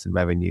profits and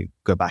revenue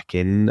go back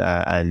in,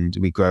 and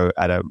we grow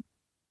at a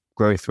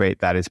growth rate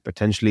that is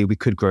potentially we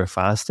could grow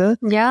faster.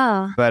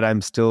 Yeah. But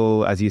I'm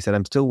still, as you said,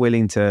 I'm still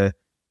willing to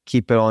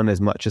keep it on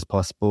as much as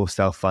possible,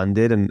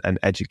 self-funded, and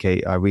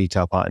educate our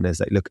retail partners.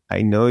 Like, look,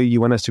 I know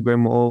you want us to grow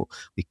more.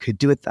 We could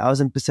do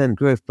 1,000%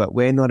 growth, but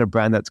we're not a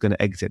brand that's going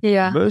to exit.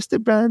 Yeah. Most of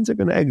the brands are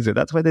going to exit.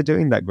 That's why they're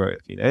doing that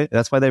growth.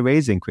 That's why they're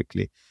raising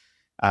quickly.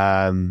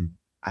 I'm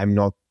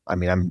young.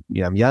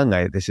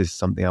 This is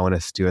something I want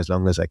to do as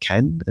long as I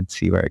can and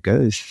see where it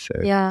goes. So.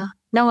 Yeah.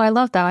 No, I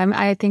love that.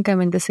 I think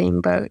I'm in the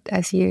same boat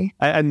as you.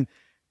 And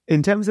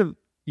in terms of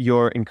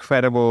your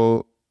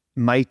incredible,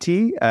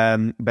 mighty,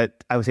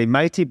 but I would say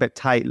mighty but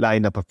tight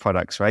lineup of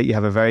products, right? You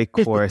have a very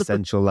core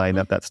essential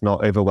lineup that's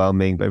not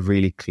overwhelming but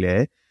really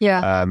clear.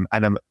 Yeah.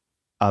 And I'm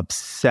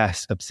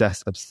obsessed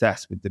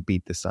with the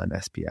Beat the Sun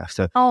SPF.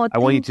 So I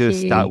want you to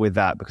start with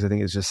that, because I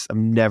think it's just, I've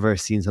never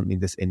seen something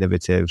this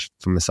innovative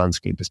from a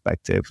sunscreen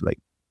perspective, like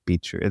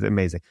Beat True. It's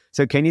amazing.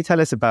 So can you tell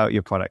us about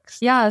your products?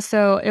 Yeah,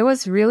 so it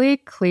was really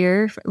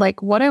clear,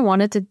 like what I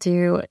wanted to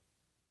do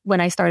when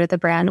I started the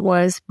brand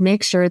was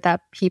make sure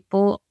that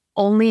people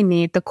only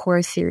need the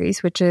core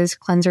series, which is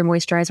cleanser,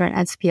 moisturizer,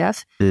 and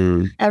SPF.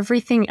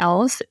 Everything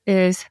else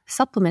is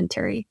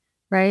supplementary,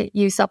 right?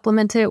 You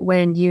supplement it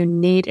when you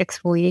need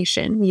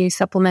exfoliation. You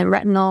supplement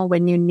retinol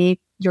when you need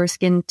your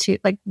skin to,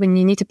 like when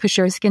you need to push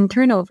your skin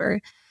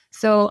turnover.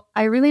 So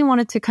I really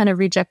wanted to kind of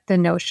reject the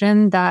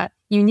notion that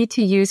you need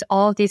to use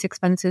all of these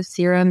expensive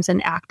serums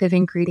and active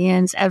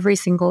ingredients every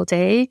single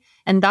day.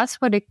 And that's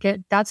where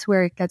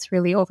it gets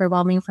really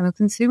overwhelming from a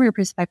consumer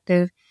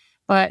perspective.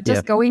 But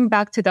just going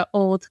back to the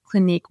old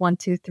Clinique 1,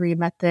 2, 3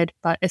 method,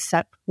 but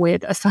except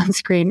with a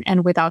sunscreen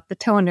and without the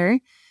toner,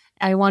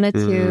 I wanted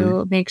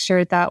to make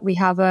sure that we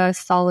have a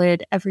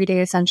solid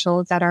everyday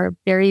essentials that are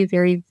very,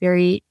 very,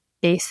 very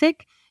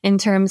basic in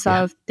terms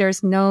of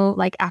there's no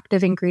like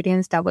active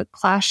ingredients that would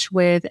clash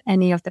with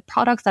any of the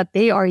products that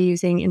they are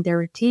using in their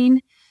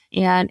routine.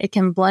 And it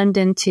can blend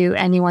into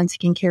anyone's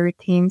skincare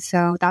routine.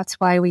 So that's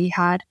why we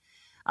had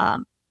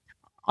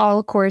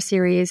all core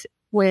series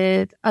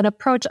with an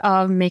approach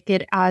of make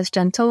it as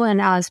gentle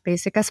and as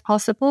basic as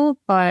possible,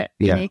 but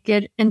make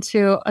it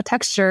into a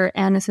texture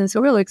and a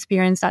sensorial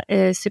experience that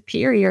is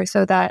superior,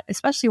 so that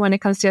especially when it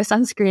comes to a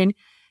sunscreen,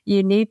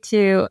 you need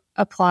to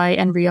apply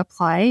and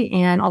reapply.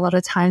 And a lot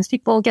of times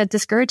people get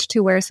discouraged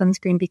to wear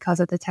sunscreen because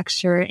of the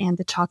texture and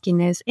the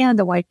chalkiness and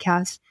the white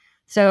cast.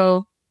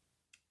 So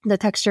the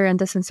texture and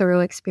the sensorial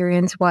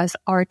experience was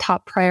our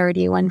top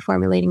priority when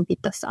formulating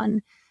Beat the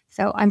Sun.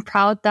 So I'm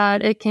proud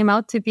that it came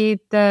out to be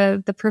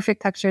the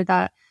perfect texture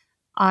that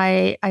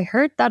I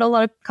heard that a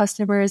lot of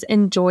customers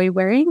enjoy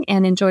wearing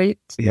and enjoy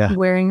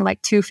wearing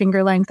like 2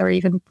 finger length or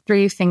even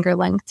 3 finger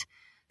length.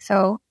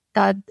 So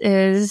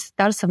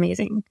that's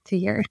amazing to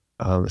hear.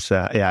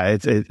 So yeah,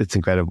 it's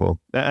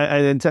incredible.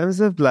 And in terms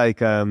of like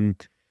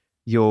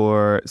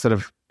your sort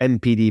of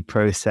NPD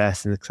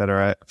process and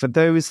etc., for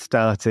those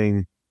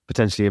starting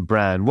potentially a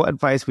brand, what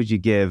advice would you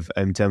give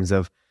in terms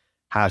of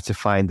how to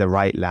find the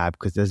right lab,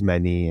 because there's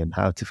many, and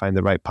how to find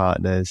the right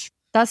partners?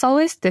 That's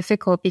always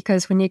difficult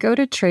because when you go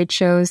to trade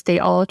shows, they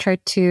all try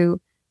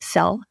to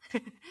sell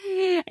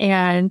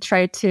and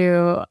try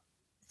to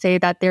say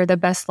that they're the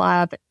best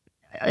lab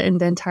in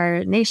the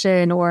entire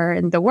nation or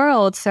in the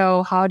world.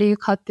 So how do you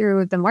cut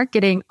through the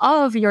marketing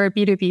of your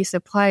B2B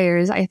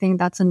suppliers? I think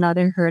that's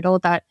another hurdle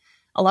that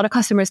a lot of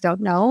customers don't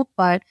know.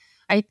 But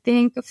I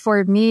think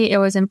for me, it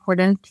was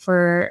important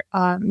for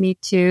me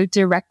to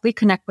directly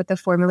connect with the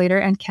formulator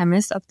and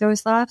chemist of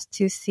those labs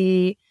to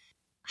see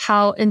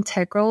how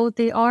integral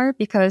they are,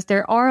 because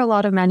there are a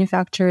lot of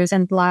manufacturers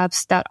and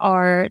labs that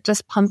are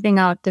just pumping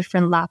out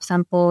different lab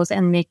samples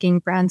and making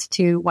brands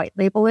to white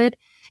label it.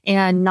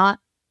 And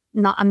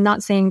I'm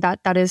not saying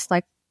that that is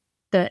like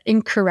the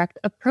incorrect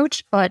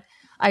approach, but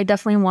I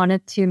definitely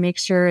wanted to make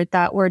sure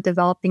that we're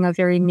developing a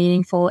very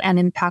meaningful and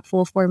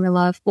impactful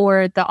formula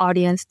for the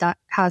audience that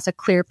has a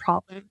clear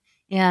problem,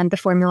 and the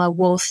formula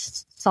will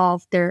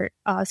solve their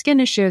skin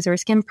issues or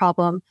skin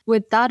problem.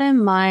 With that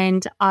in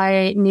mind,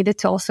 I needed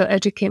to also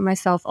educate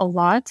myself a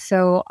lot.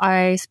 So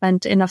I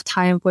spent enough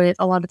time with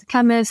a lot of the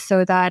chemists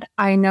so that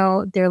I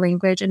know their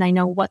language and I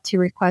know what to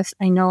request.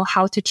 I know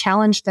how to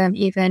challenge them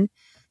even.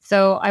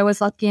 So I was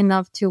lucky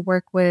enough to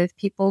work with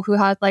people who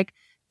had like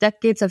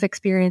decades of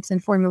experience in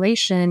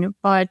formulation,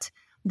 but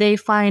they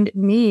find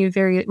me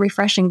very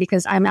refreshing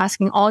because I'm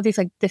asking all these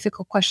like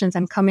difficult questions.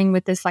 I'm coming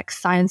with this like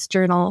science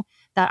journal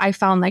that I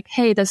found like,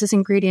 hey, does this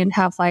ingredient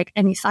have like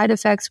any side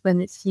effects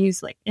when it's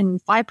used like in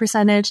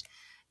 5%?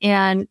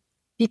 And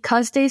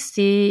because they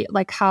see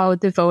like how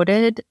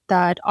devoted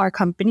that our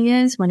company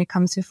is when it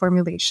comes to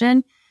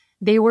formulation,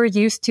 they were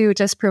used to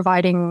just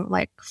providing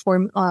like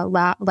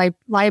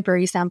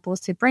library samples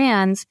to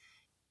brands.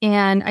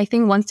 And I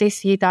think once they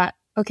see that,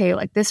 okay,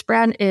 like this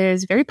brand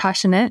is very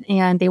passionate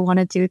and they want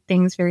to do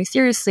things very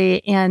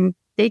seriously, and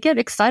they get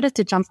excited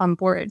to jump on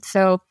board.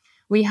 So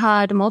we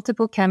had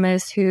multiple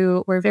chemists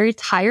who were very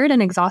tired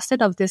and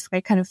exhausted of this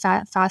like kind of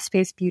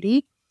fast-paced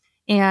beauty.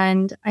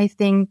 And I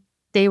think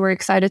they were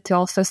excited to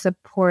also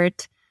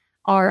support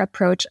our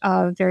approach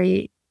of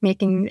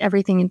making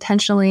everything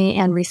intentionally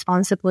and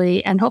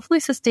responsibly and hopefully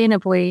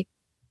sustainably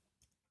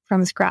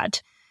from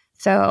scratch.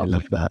 So I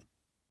love that.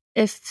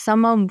 If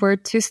someone were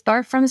to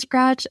start from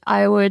scratch,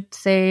 I would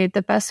say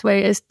the best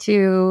way is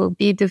to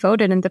be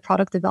devoted in the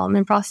product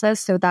development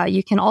process so that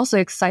you can also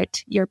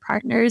excite your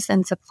partners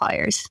and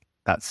suppliers.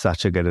 That's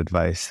such a good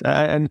advice.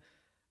 And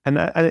you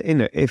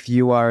know, if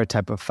you are a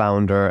type of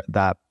founder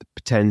that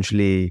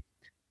potentially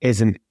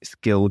isn't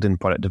skilled in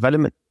product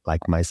development,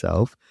 like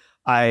myself,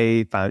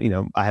 I found, you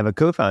know, I have a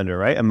co-founder,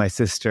 right? And my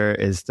sister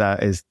is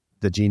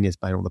the genius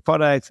behind all the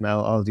products, and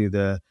I'll do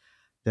the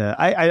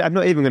I'm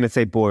not even going to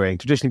say boring.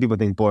 Traditionally, people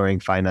think boring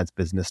finance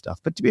business stuff,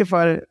 but to be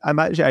fair,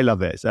 I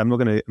love it. So I'm not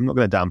going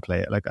to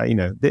downplay it. Like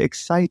the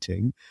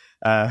exciting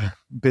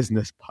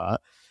business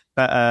part,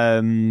 but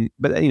and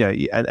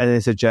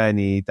it's a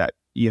journey that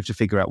you have to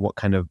figure out what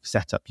kind of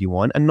setup you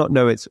want, and not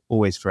know it's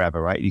always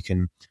forever, right? You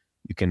can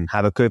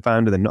have a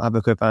co-founder, then not have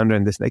a co-founder,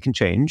 and they can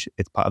change.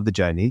 It's part of the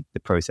journey, the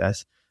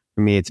process.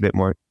 For me, it's a bit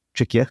more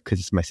trickier because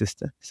it's my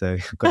sister, so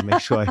I've got to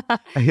make sure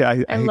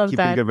I keep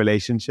a good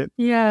relationship.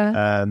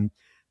 Yeah.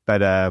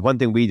 But one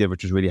thing we did,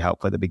 which was really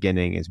helpful at the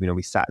beginning, is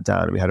we sat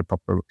down and we had a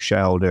proper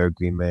shareholder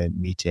agreement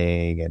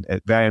meeting and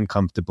a very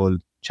uncomfortable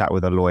chat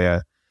with a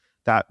lawyer.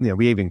 That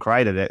we even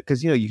cried at it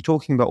because you're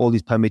talking about all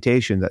these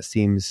permutations that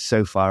seems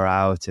so far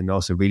out and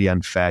also really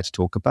unfair to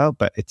talk about,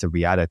 but it's a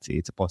reality,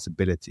 it's a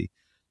possibility.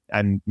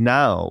 And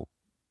now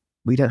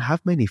we don't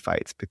have many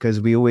fights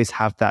because we always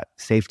have that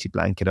safety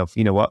blanket of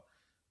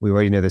we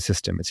already know the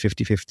system. It's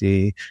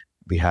 50-50.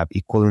 We have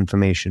equal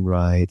information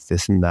rights,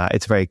 this and that.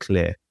 It's very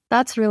clear.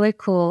 That's really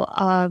cool.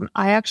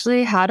 I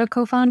actually had a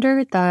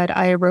co-founder that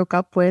I broke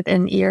up with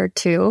in year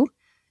 2.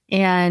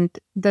 And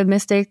the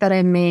mistake that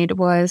I made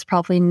was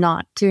probably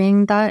not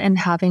doing that and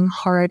having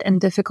hard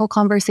and difficult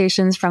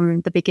conversations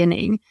from the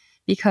beginning.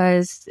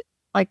 Because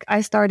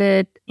I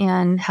started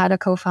and had a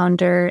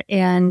co-founder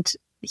and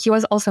he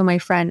was also my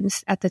friend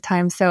at the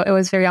time. So it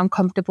was very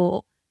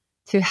uncomfortable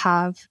to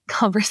have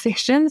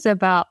conversations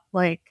about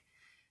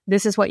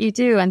this is what you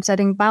do and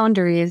setting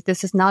boundaries.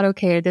 This is not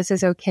okay. This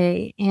is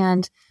okay.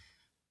 And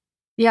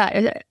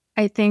yeah,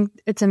 I think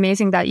it's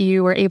amazing that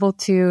you were able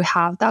to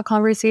have that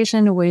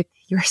conversation with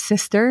your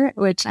sister,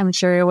 which I'm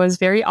sure it was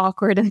very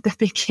awkward in the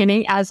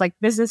beginning as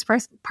business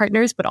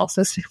partners, but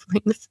also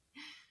siblings.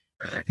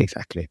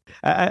 Exactly.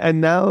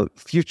 And now,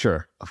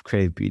 future of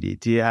KraveBeauty.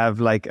 Do you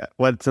have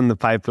what's in the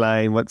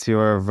pipeline? What's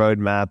your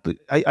roadmap?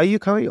 Are you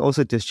currently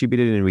also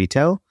distributed in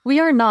retail? We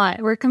are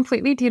not. We're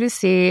completely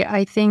D2C.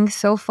 I think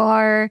so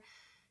far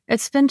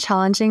it's been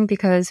challenging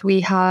because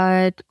we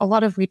had a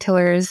lot of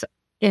retailers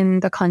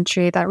in the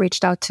country that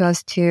reached out to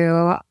us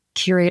to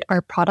curate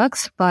our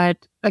products. But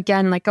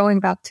again, going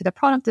back to the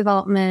product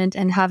development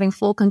and having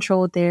full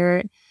control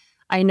there,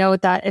 I know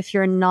that if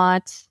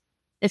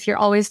you're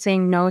always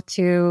saying no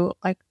to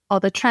all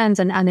the trends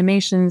and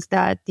animations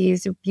that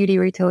these beauty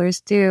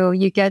retailers do,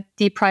 you get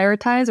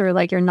deprioritized or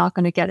you're not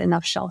going to get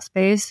enough shelf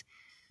space.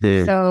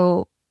 Yeah.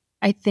 So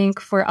I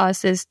think for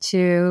us is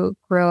to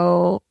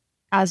grow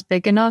as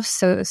big enough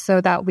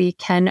so that we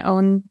can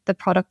own the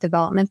product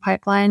development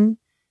pipeline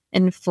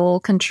in full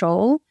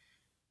control.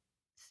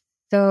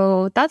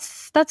 So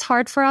that's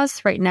hard for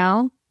us right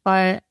now,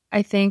 but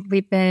I think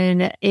we've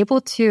been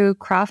able to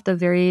craft a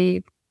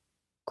very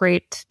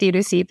great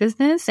D2C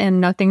business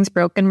and nothing's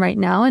broken right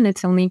now and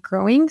it's only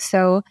growing.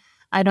 So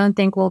I don't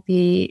think we'll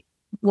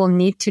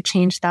need to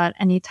change that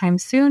anytime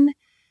soon.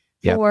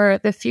 Yep. For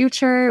the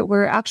future,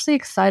 we're actually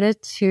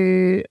excited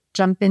to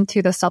jump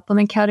into the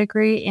supplement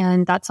category.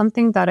 And that's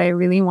something that I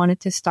really wanted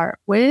to start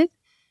with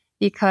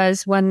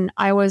because when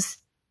I was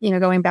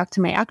going back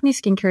to my acne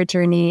skincare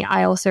journey,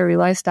 I also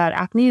realized that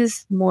acne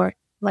is more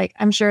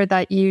I'm sure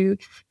that you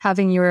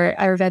having your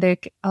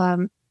Ayurvedic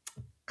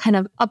kind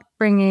of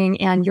upbringing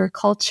and your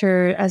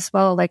culture as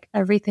well,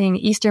 everything,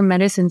 Eastern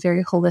medicine is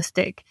very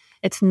holistic.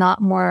 It's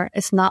not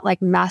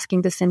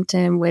masking the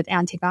symptom with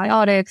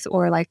antibiotics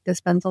or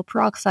this benzoyl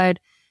peroxide.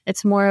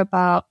 It's more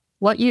about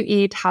what you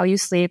eat, how you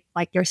sleep,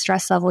 your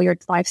stress level, your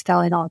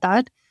lifestyle and all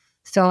that.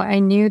 So I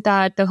knew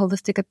that the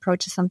holistic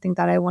approach is something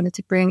that I wanted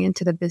to bring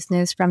into the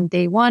business from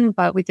day one,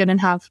 but we didn't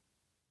have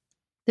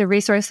the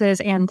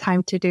resources and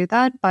time to do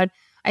that. But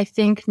I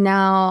think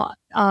now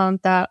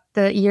that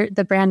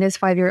the brand is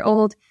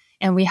 5-year-old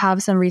and we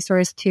have some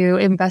resource to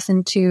invest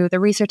into the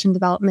research and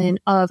development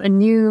of a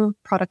new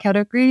product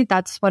category,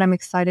 that's what I'm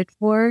excited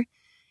for.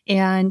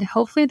 And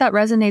hopefully that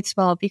resonates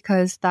well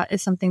because that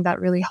is something that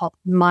really helped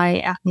my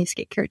acne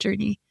skincare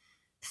journey.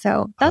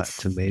 So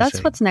that's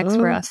what's next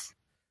for us.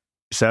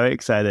 So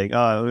exciting.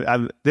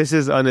 This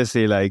is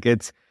honestly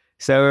it's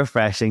so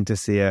refreshing to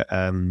see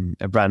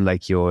a brand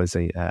like yours.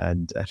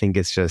 And I think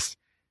it's just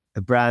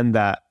a brand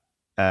that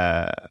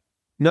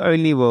not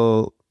only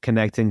will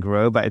connect and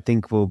grow, but I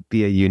think will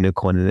be a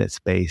unicorn in its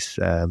space.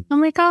 Oh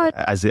my God.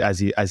 As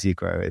you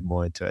grow it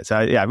more into it.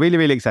 So yeah, really,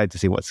 really excited to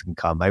see what's going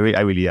to come. I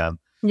really am.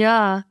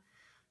 Yeah.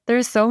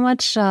 There's so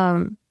much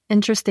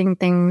interesting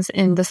things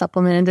in the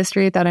supplement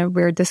industry that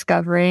we're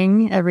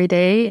discovering every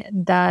day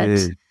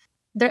that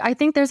I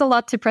think there's a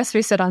lot to press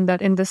reset on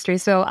that industry.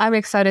 So I'm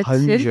excited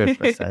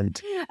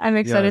 100%. I'm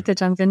excited to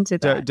jump into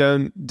that.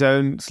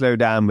 Don't slow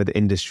down with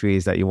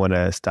industries that you want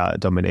to start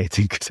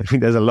dominating because I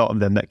think there's a lot of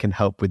them that can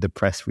help with the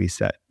press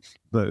reset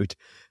mode.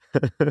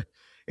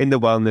 In the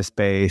wellness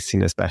space,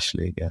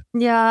 especially.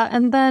 Yeah.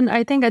 And then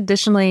I think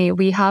additionally,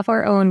 we have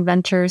our own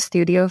venture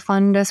studio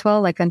fund as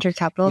well, venture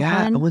capital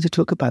fund. Yeah, I want to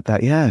talk about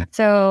that. Yeah.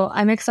 So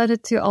I'm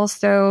excited to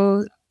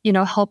also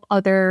help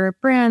other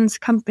brands,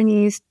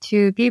 companies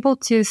to be able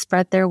to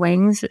spread their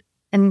wings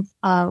and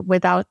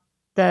without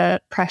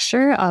the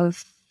pressure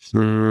of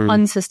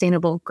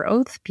unsustainable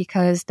growth,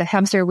 because the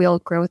hamster wheel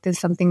growth is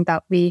something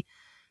that we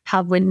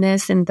have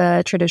witnessed in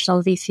the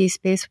traditional VC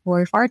space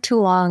for far too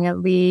long.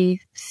 And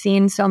we've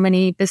seen so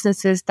many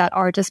businesses that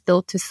are just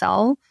built to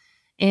sell.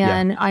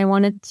 And I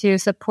wanted to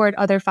support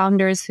other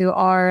founders who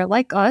are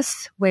like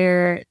us,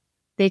 where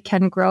they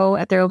can grow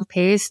at their own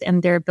pace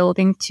and they're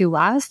building to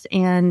last,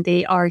 and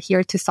they are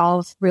here to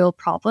solve real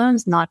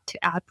problems, not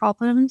to add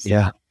problems.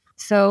 Yeah.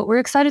 So we're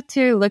excited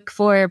to look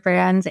for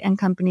brands and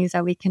companies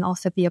that we can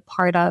also be a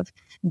part of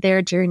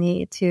their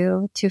journey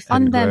to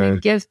fund them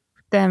and give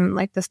them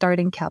like the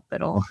starting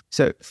capital.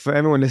 So for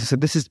everyone listening, so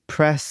this is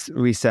Press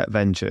Reset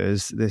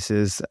Ventures. This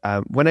is,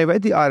 when I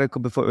read the article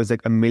before, it was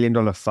like $1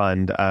 million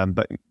fund,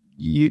 but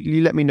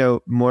you let me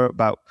know more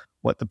about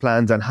what the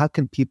plans are and how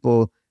can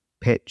people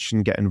pitch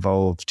and get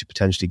involved to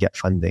potentially get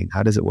funding?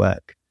 How does it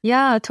work?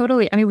 Yeah,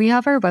 totally. I mean, we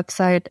have our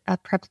website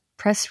at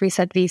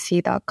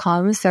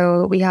pressresetvc.com.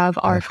 So we have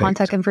our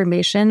contact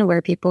information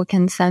where people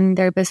can send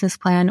their business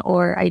plan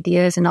or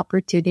ideas and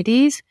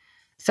opportunities.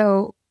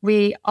 So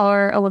we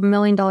are a $1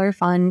 million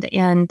fund,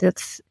 and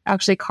it's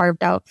actually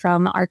carved out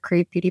from our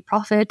KraveBeauty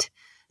profit.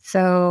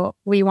 So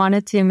we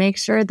wanted to make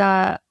sure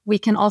that we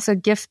can also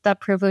gift the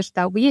privilege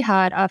that we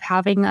had of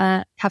having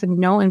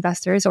no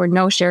investors or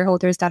no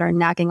shareholders that are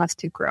nagging us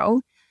to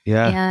grow.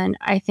 Yeah. And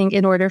I think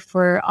in order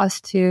for us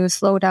to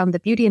slow down the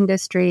beauty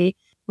industry,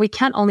 we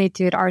can't only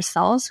do it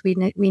ourselves. We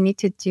need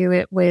to do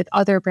it with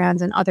other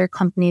brands and other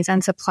companies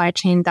and supply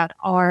chain that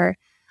are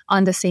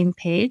on the same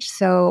page.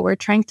 So we're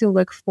trying to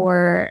look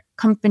for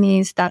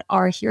companies that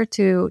are here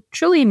to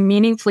truly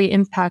meaningfully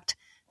impact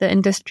the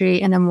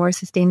industry in a more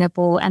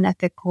sustainable and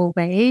ethical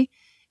way.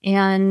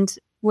 And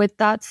with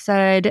that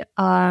said,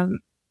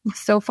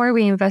 so far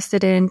we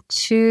invested in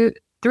 3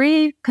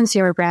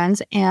 consumer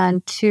brands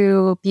and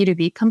 2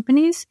 B2B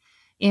companies.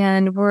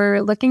 And we're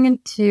looking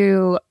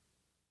into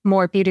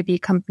more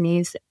B2B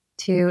companies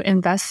to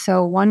invest.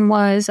 So one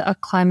was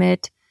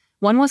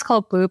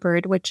called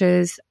Bluebird, which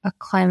is a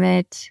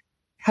climate.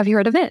 Have you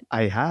heard of it?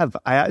 I have.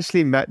 I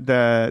actually met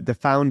the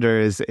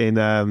founders in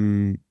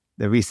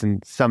the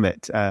recent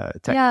summit,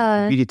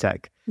 Beauty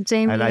Tech.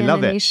 Jamie and I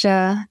love it.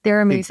 Aisha, they're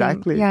amazing.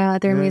 Exactly. Yeah,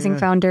 they're amazing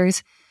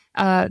founders.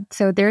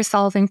 So they're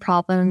solving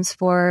problems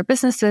for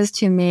businesses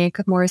to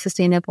make more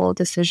sustainable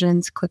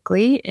decisions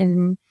quickly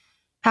in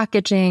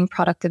packaging,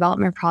 product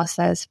development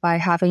process by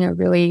having a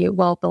really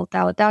well built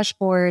out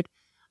dashboard.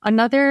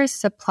 Another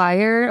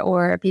supplier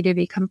or a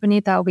B2B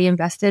company that we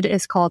invested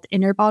is called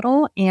Inner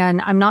Bottle.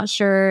 And I'm not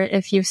sure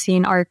if you've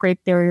seen our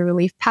Grape Berry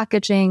Relief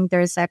packaging.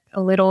 There's like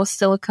a little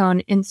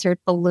silicone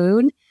insert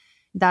balloon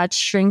that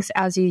shrinks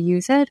as you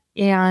use it.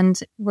 And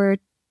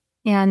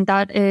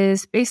that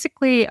is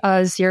basically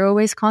a zero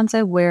waste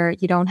concept where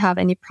you don't have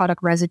any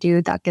product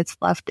residue that gets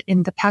left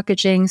in the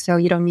packaging. So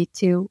you don't need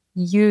to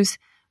use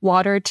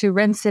water to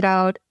rinse it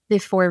out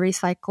before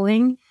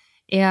recycling.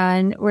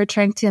 And we're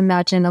trying to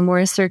imagine a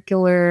more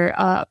circular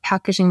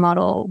packaging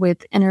model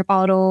with Inner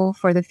Bottle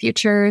for the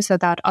future so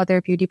that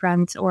other beauty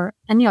brands or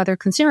any other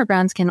consumer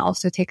brands can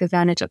also take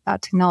advantage of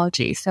that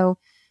technology. So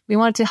we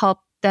wanted to help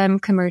them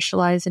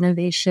commercialize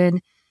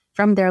innovation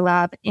from their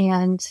lab.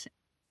 And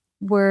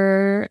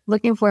we're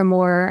looking for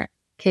more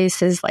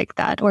cases like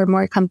that or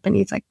more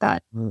companies like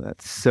that. Oh,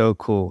 that's so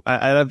cool.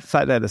 I love the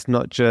fact that it's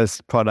not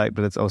just product,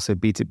 but it's also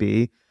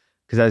B2B.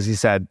 Because as you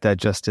said, they're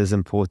just as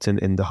important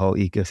in the whole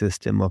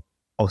ecosystem of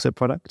also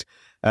product.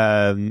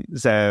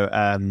 So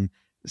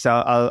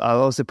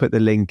I'll also put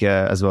the link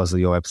as well as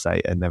your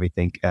website and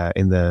everything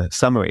in the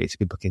summary so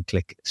people can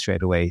click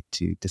straight away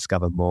to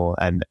discover more.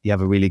 And you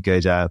have a really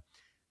good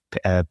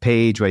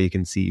page where you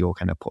can see your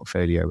kind of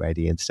portfolio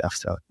ready and stuff.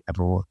 So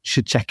everyone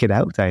should check it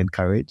out. I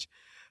encourage.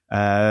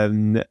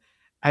 And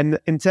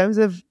in terms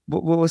of,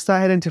 we'll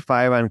start heading to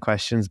fire round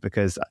questions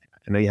because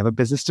I know you have a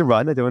business to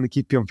run. I don't want to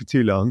keep you on for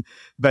too long,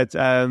 but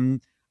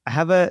I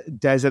have a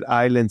desert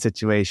island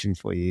situation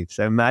for you.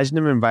 So imagine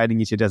I'm inviting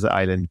you to a desert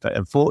island, but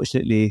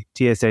unfortunately,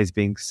 TSA is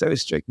being so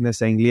strict and they're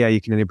saying, Liah, you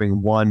can only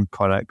bring one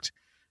product.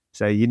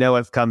 So you know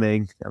what's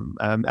coming.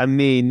 I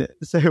mean,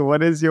 so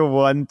what is your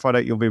one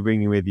product you'll be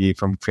bringing with you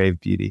from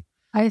KraveBeauty?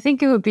 I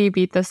think it would be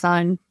Beat the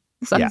Sun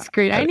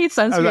sunscreen. Yeah. I need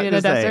sunscreen in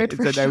a desert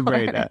for sure.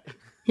 No-brainer.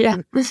 Yeah.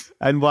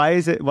 And why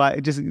is it?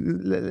 Why just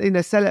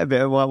sell it a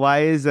bit?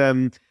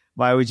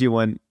 Why would you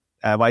want?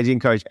 Why do you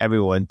encourage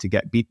everyone to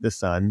get Beat the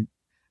Sun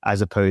as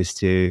opposed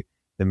to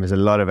there's a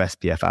lot of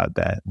SPF out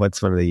there?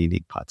 What's one of the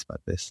unique parts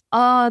about this?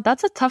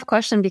 That's a tough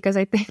question because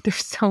I think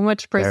there's so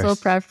much personal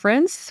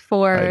preference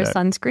for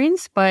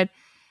sunscreens, but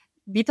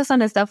Beat the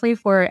Sun is definitely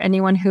for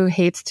anyone who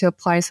hates to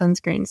apply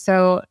sunscreen.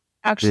 So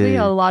actually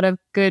a lot of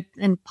good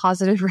and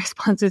positive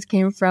responses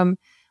came from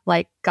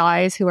like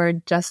guys who are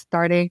just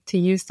starting to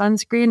use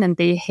sunscreen and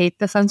they hate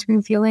the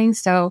sunscreen feeling.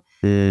 So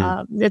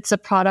it's a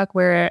product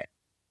where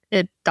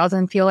it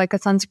doesn't feel like a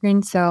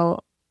sunscreen. So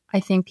I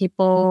think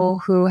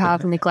people who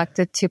have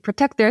neglected to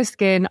protect their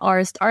skin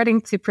are starting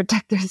to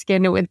protect their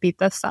skin with Beat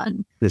the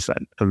Sun. The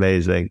Sun,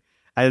 amazing.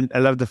 And I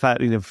love the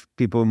fact,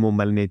 people with more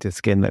melanated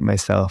skin like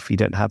myself, you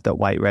don't have that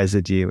white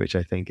residue, which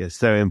I think is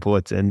so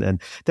important.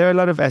 And there are a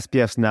lot of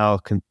SPFs now,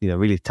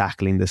 really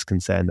tackling this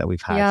concern that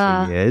we've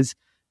had for years.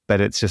 But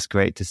it's just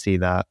great to see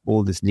that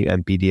all this new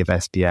MPD of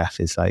SPF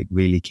is like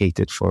really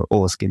catered for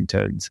all skin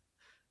tones,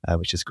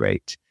 which is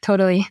great.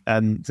 Totally.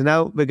 So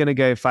now we're going to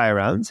go fire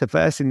round. So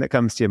first thing that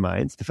comes to your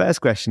mind, the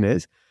first question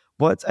is,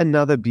 what's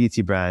another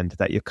beauty brand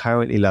that you're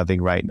currently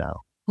loving right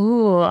now?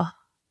 Ooh,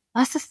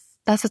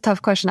 that's a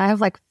tough question. I have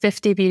like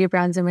 50 beauty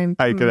brands in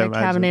my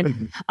cabinet.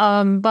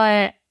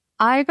 But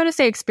I'm going to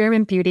say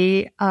Experiment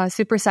Beauty,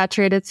 super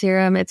saturated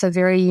serum. It's a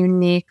very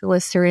unique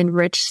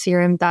glycerin-rich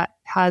serum that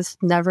has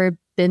never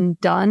been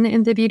done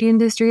in the beauty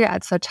industry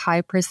at such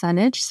high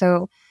percentage.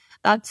 So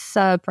that's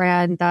a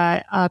brand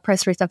that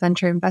Press Race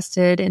Venture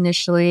invested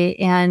initially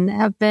and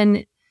have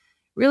been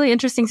really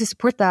interesting to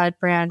support that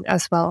brand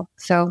as well.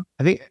 So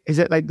I think, is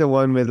it like the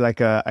one with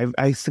like I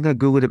think I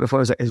Googled it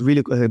before. It's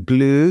really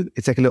blue.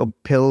 It's like a little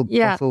pill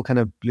bottle kind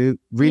of blue.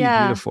 Really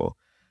beautiful.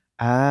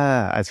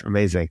 That's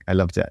amazing. I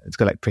loved it. It's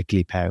got like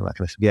prickly pear and that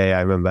kind of stuff. Yeah,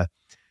 I remember.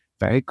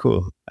 Very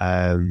cool.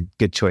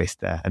 Good choice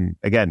there. And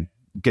again,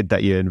 good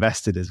that you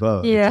invested as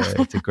well. Yeah.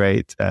 It's a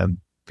great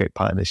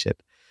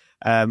partnership.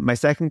 My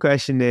second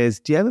question is,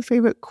 do you have a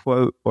favorite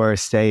quote or a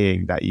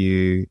saying that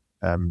you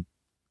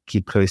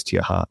keep close to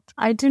your heart?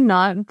 I do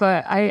not,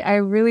 but I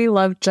really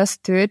love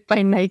Just Do It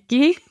by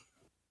Nike.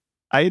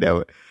 I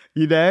know.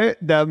 The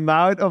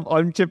amount of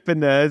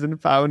entrepreneurs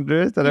and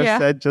founders that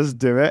have said just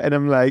do it. And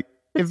I'm like,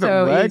 if it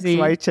works,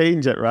 why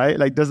change it, right?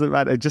 Like, doesn't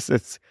matter.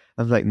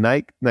 I'm like,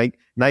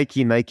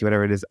 Nike,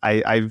 whatever it is.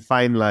 I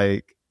find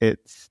like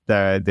it's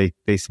they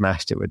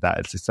smashed it with that.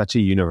 It's just such a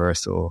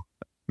universal,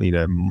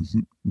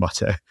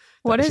 motto.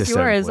 What is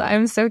yours?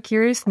 I'm so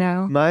curious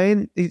now.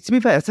 Mine, to be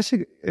fair, it's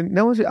actually,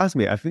 no one should ask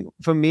me. I think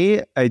for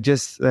me,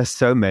 there's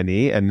so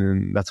many,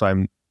 and that's why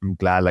I'm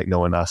glad like no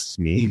one asks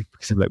me,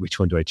 because I'm like, which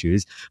one do I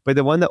choose? But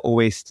the one that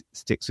always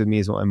sticks with me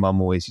is what my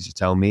mom always used to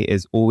tell me,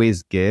 is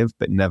always give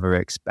but never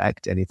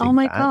expect anything. Oh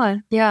my back.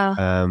 God, yeah.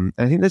 And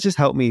I think that just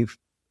helped me.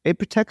 It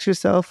protects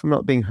yourself from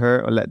not being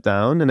hurt or let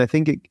down, and I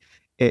think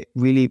it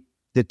really,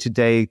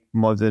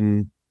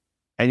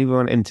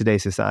 anyone in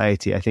today's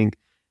society, I think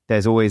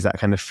there's always that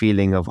kind of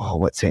feeling of,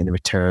 what's it in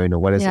return, or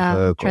what is a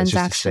hook, or it's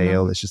just a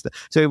sale. It's just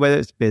so whether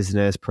it's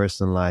business,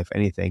 personal life,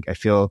 anything, I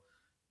feel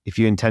if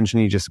you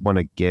intentionally just want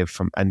to give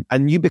from,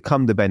 and you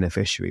become the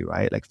beneficiary,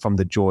 right? Like from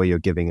the joy you're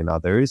giving in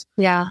others.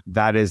 Yeah.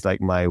 That is like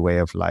my way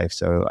of life.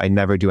 So I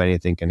never do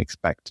anything and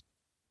expect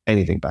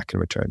anything back in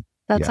return.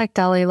 That's like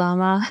Dalai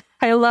Lama.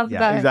 I love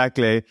that.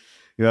 Exactly.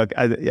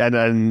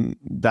 And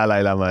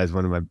Dalai Lama is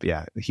one of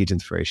my huge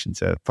inspirations.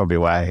 So probably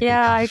why.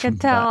 I can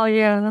tell.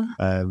 Yeah.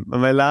 And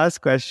my last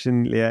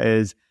question, Liah,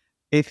 is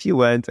if you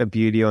weren't a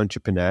beauty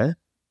entrepreneur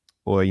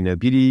or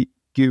beauty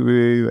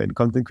guru and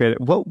content creator,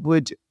 what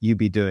would you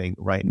be doing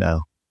right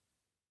now?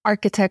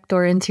 Architect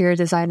or interior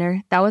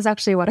designer. That was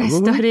actually what I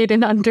studied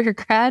in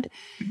undergrad.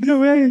 No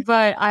way.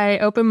 But I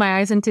opened my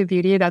eyes into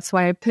beauty. That's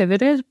why I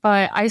pivoted.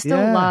 But I still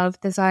love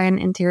design,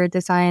 interior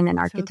design, and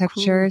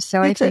architecture.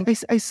 So cool. I think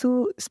I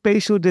saw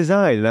spatial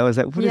design, and I was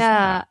like, what is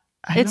that?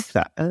 I love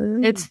that.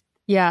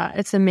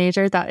 It's a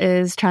major that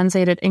is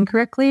translated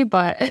incorrectly,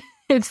 but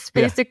it's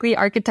basically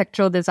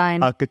architectural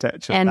design.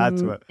 And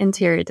that's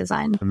interior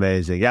design.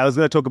 Amazing. Yeah, I was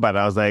going to talk about it.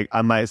 I was like,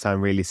 I might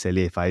sound really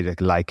silly if I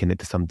liken it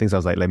to something. So I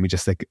was like, let me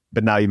just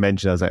but now you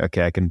mentioned, I was like,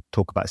 okay, I can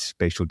talk about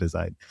spatial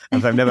design.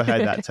 And I've never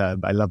heard that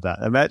term, but I love that.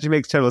 It actually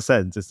makes total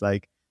sense. It's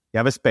like, you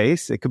have a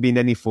space. It could be in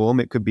any form.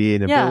 It could be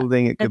in a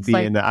building. It could be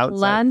in the outside.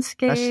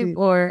 Landscape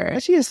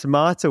Actually a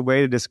smarter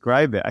way to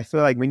describe it. I feel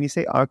like when you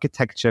say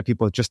architecture,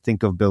 people just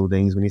think of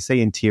buildings. When you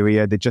say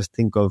interior, they just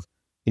think of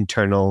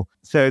internal.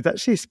 So it's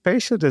actually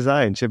spatial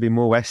design should be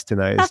more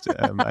westernized,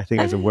 I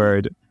think, as a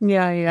word.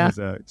 Yeah.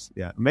 So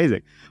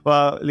amazing.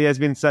 Well, Liah, it's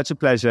been such a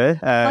pleasure.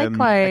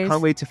 Likewise. I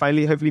can't wait to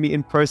hopefully meet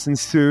in person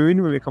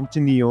soon when we come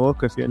to New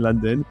York or if you're in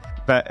London.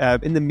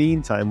 But in the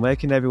meantime, where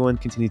can everyone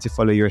continue to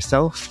follow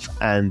yourself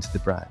and the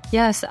brand?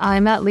 Yes,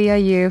 I'm at Liah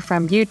Yu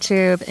from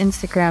YouTube,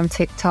 Instagram,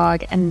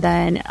 TikTok, and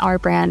then our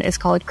brand is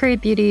called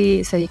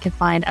KraveBeauty. So you can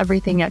find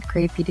everything at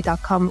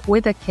KraveBeauty.com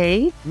with a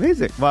K.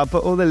 Amazing. Well, I'll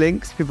put all the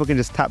links. People can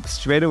just tap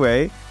straight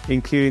away,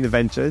 including the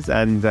ventures.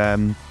 And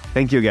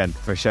thank you again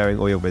for sharing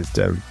all your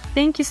wisdom.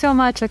 Thank you so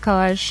much,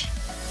 Akash.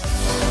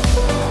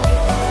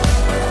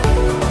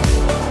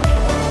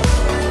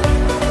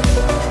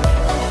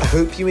 I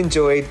hope you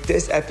enjoyed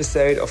this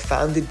episode of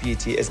Founded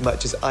Beauty as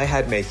much as I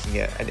had making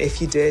it. And if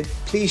you did,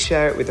 please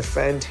share it with a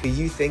friend who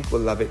you think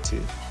will love it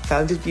too.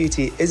 Founded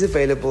Beauty is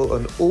available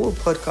on all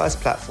podcast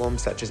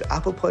platforms such as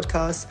Apple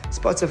Podcasts,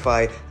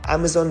 Spotify,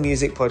 Amazon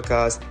Music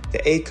Podcasts, the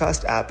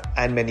Acast app,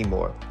 and many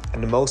more.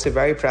 And I'm also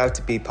very proud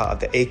to be part of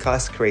the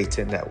Acast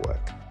Creator Network.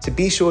 So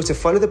be sure to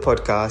follow the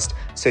podcast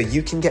so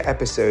you can get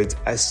episodes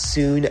as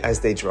soon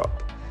as they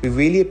drop. We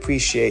really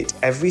appreciate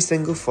every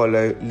single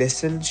follow,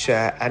 listen,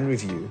 share, and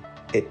review.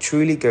 It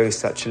truly goes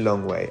such a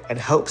long way and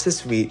helps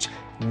us reach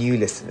new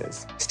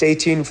listeners. Stay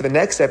tuned for the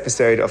next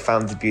episode of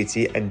Founded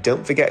Beauty, and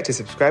don't forget to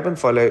subscribe and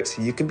follow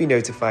so you can be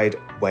notified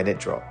when it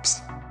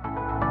drops.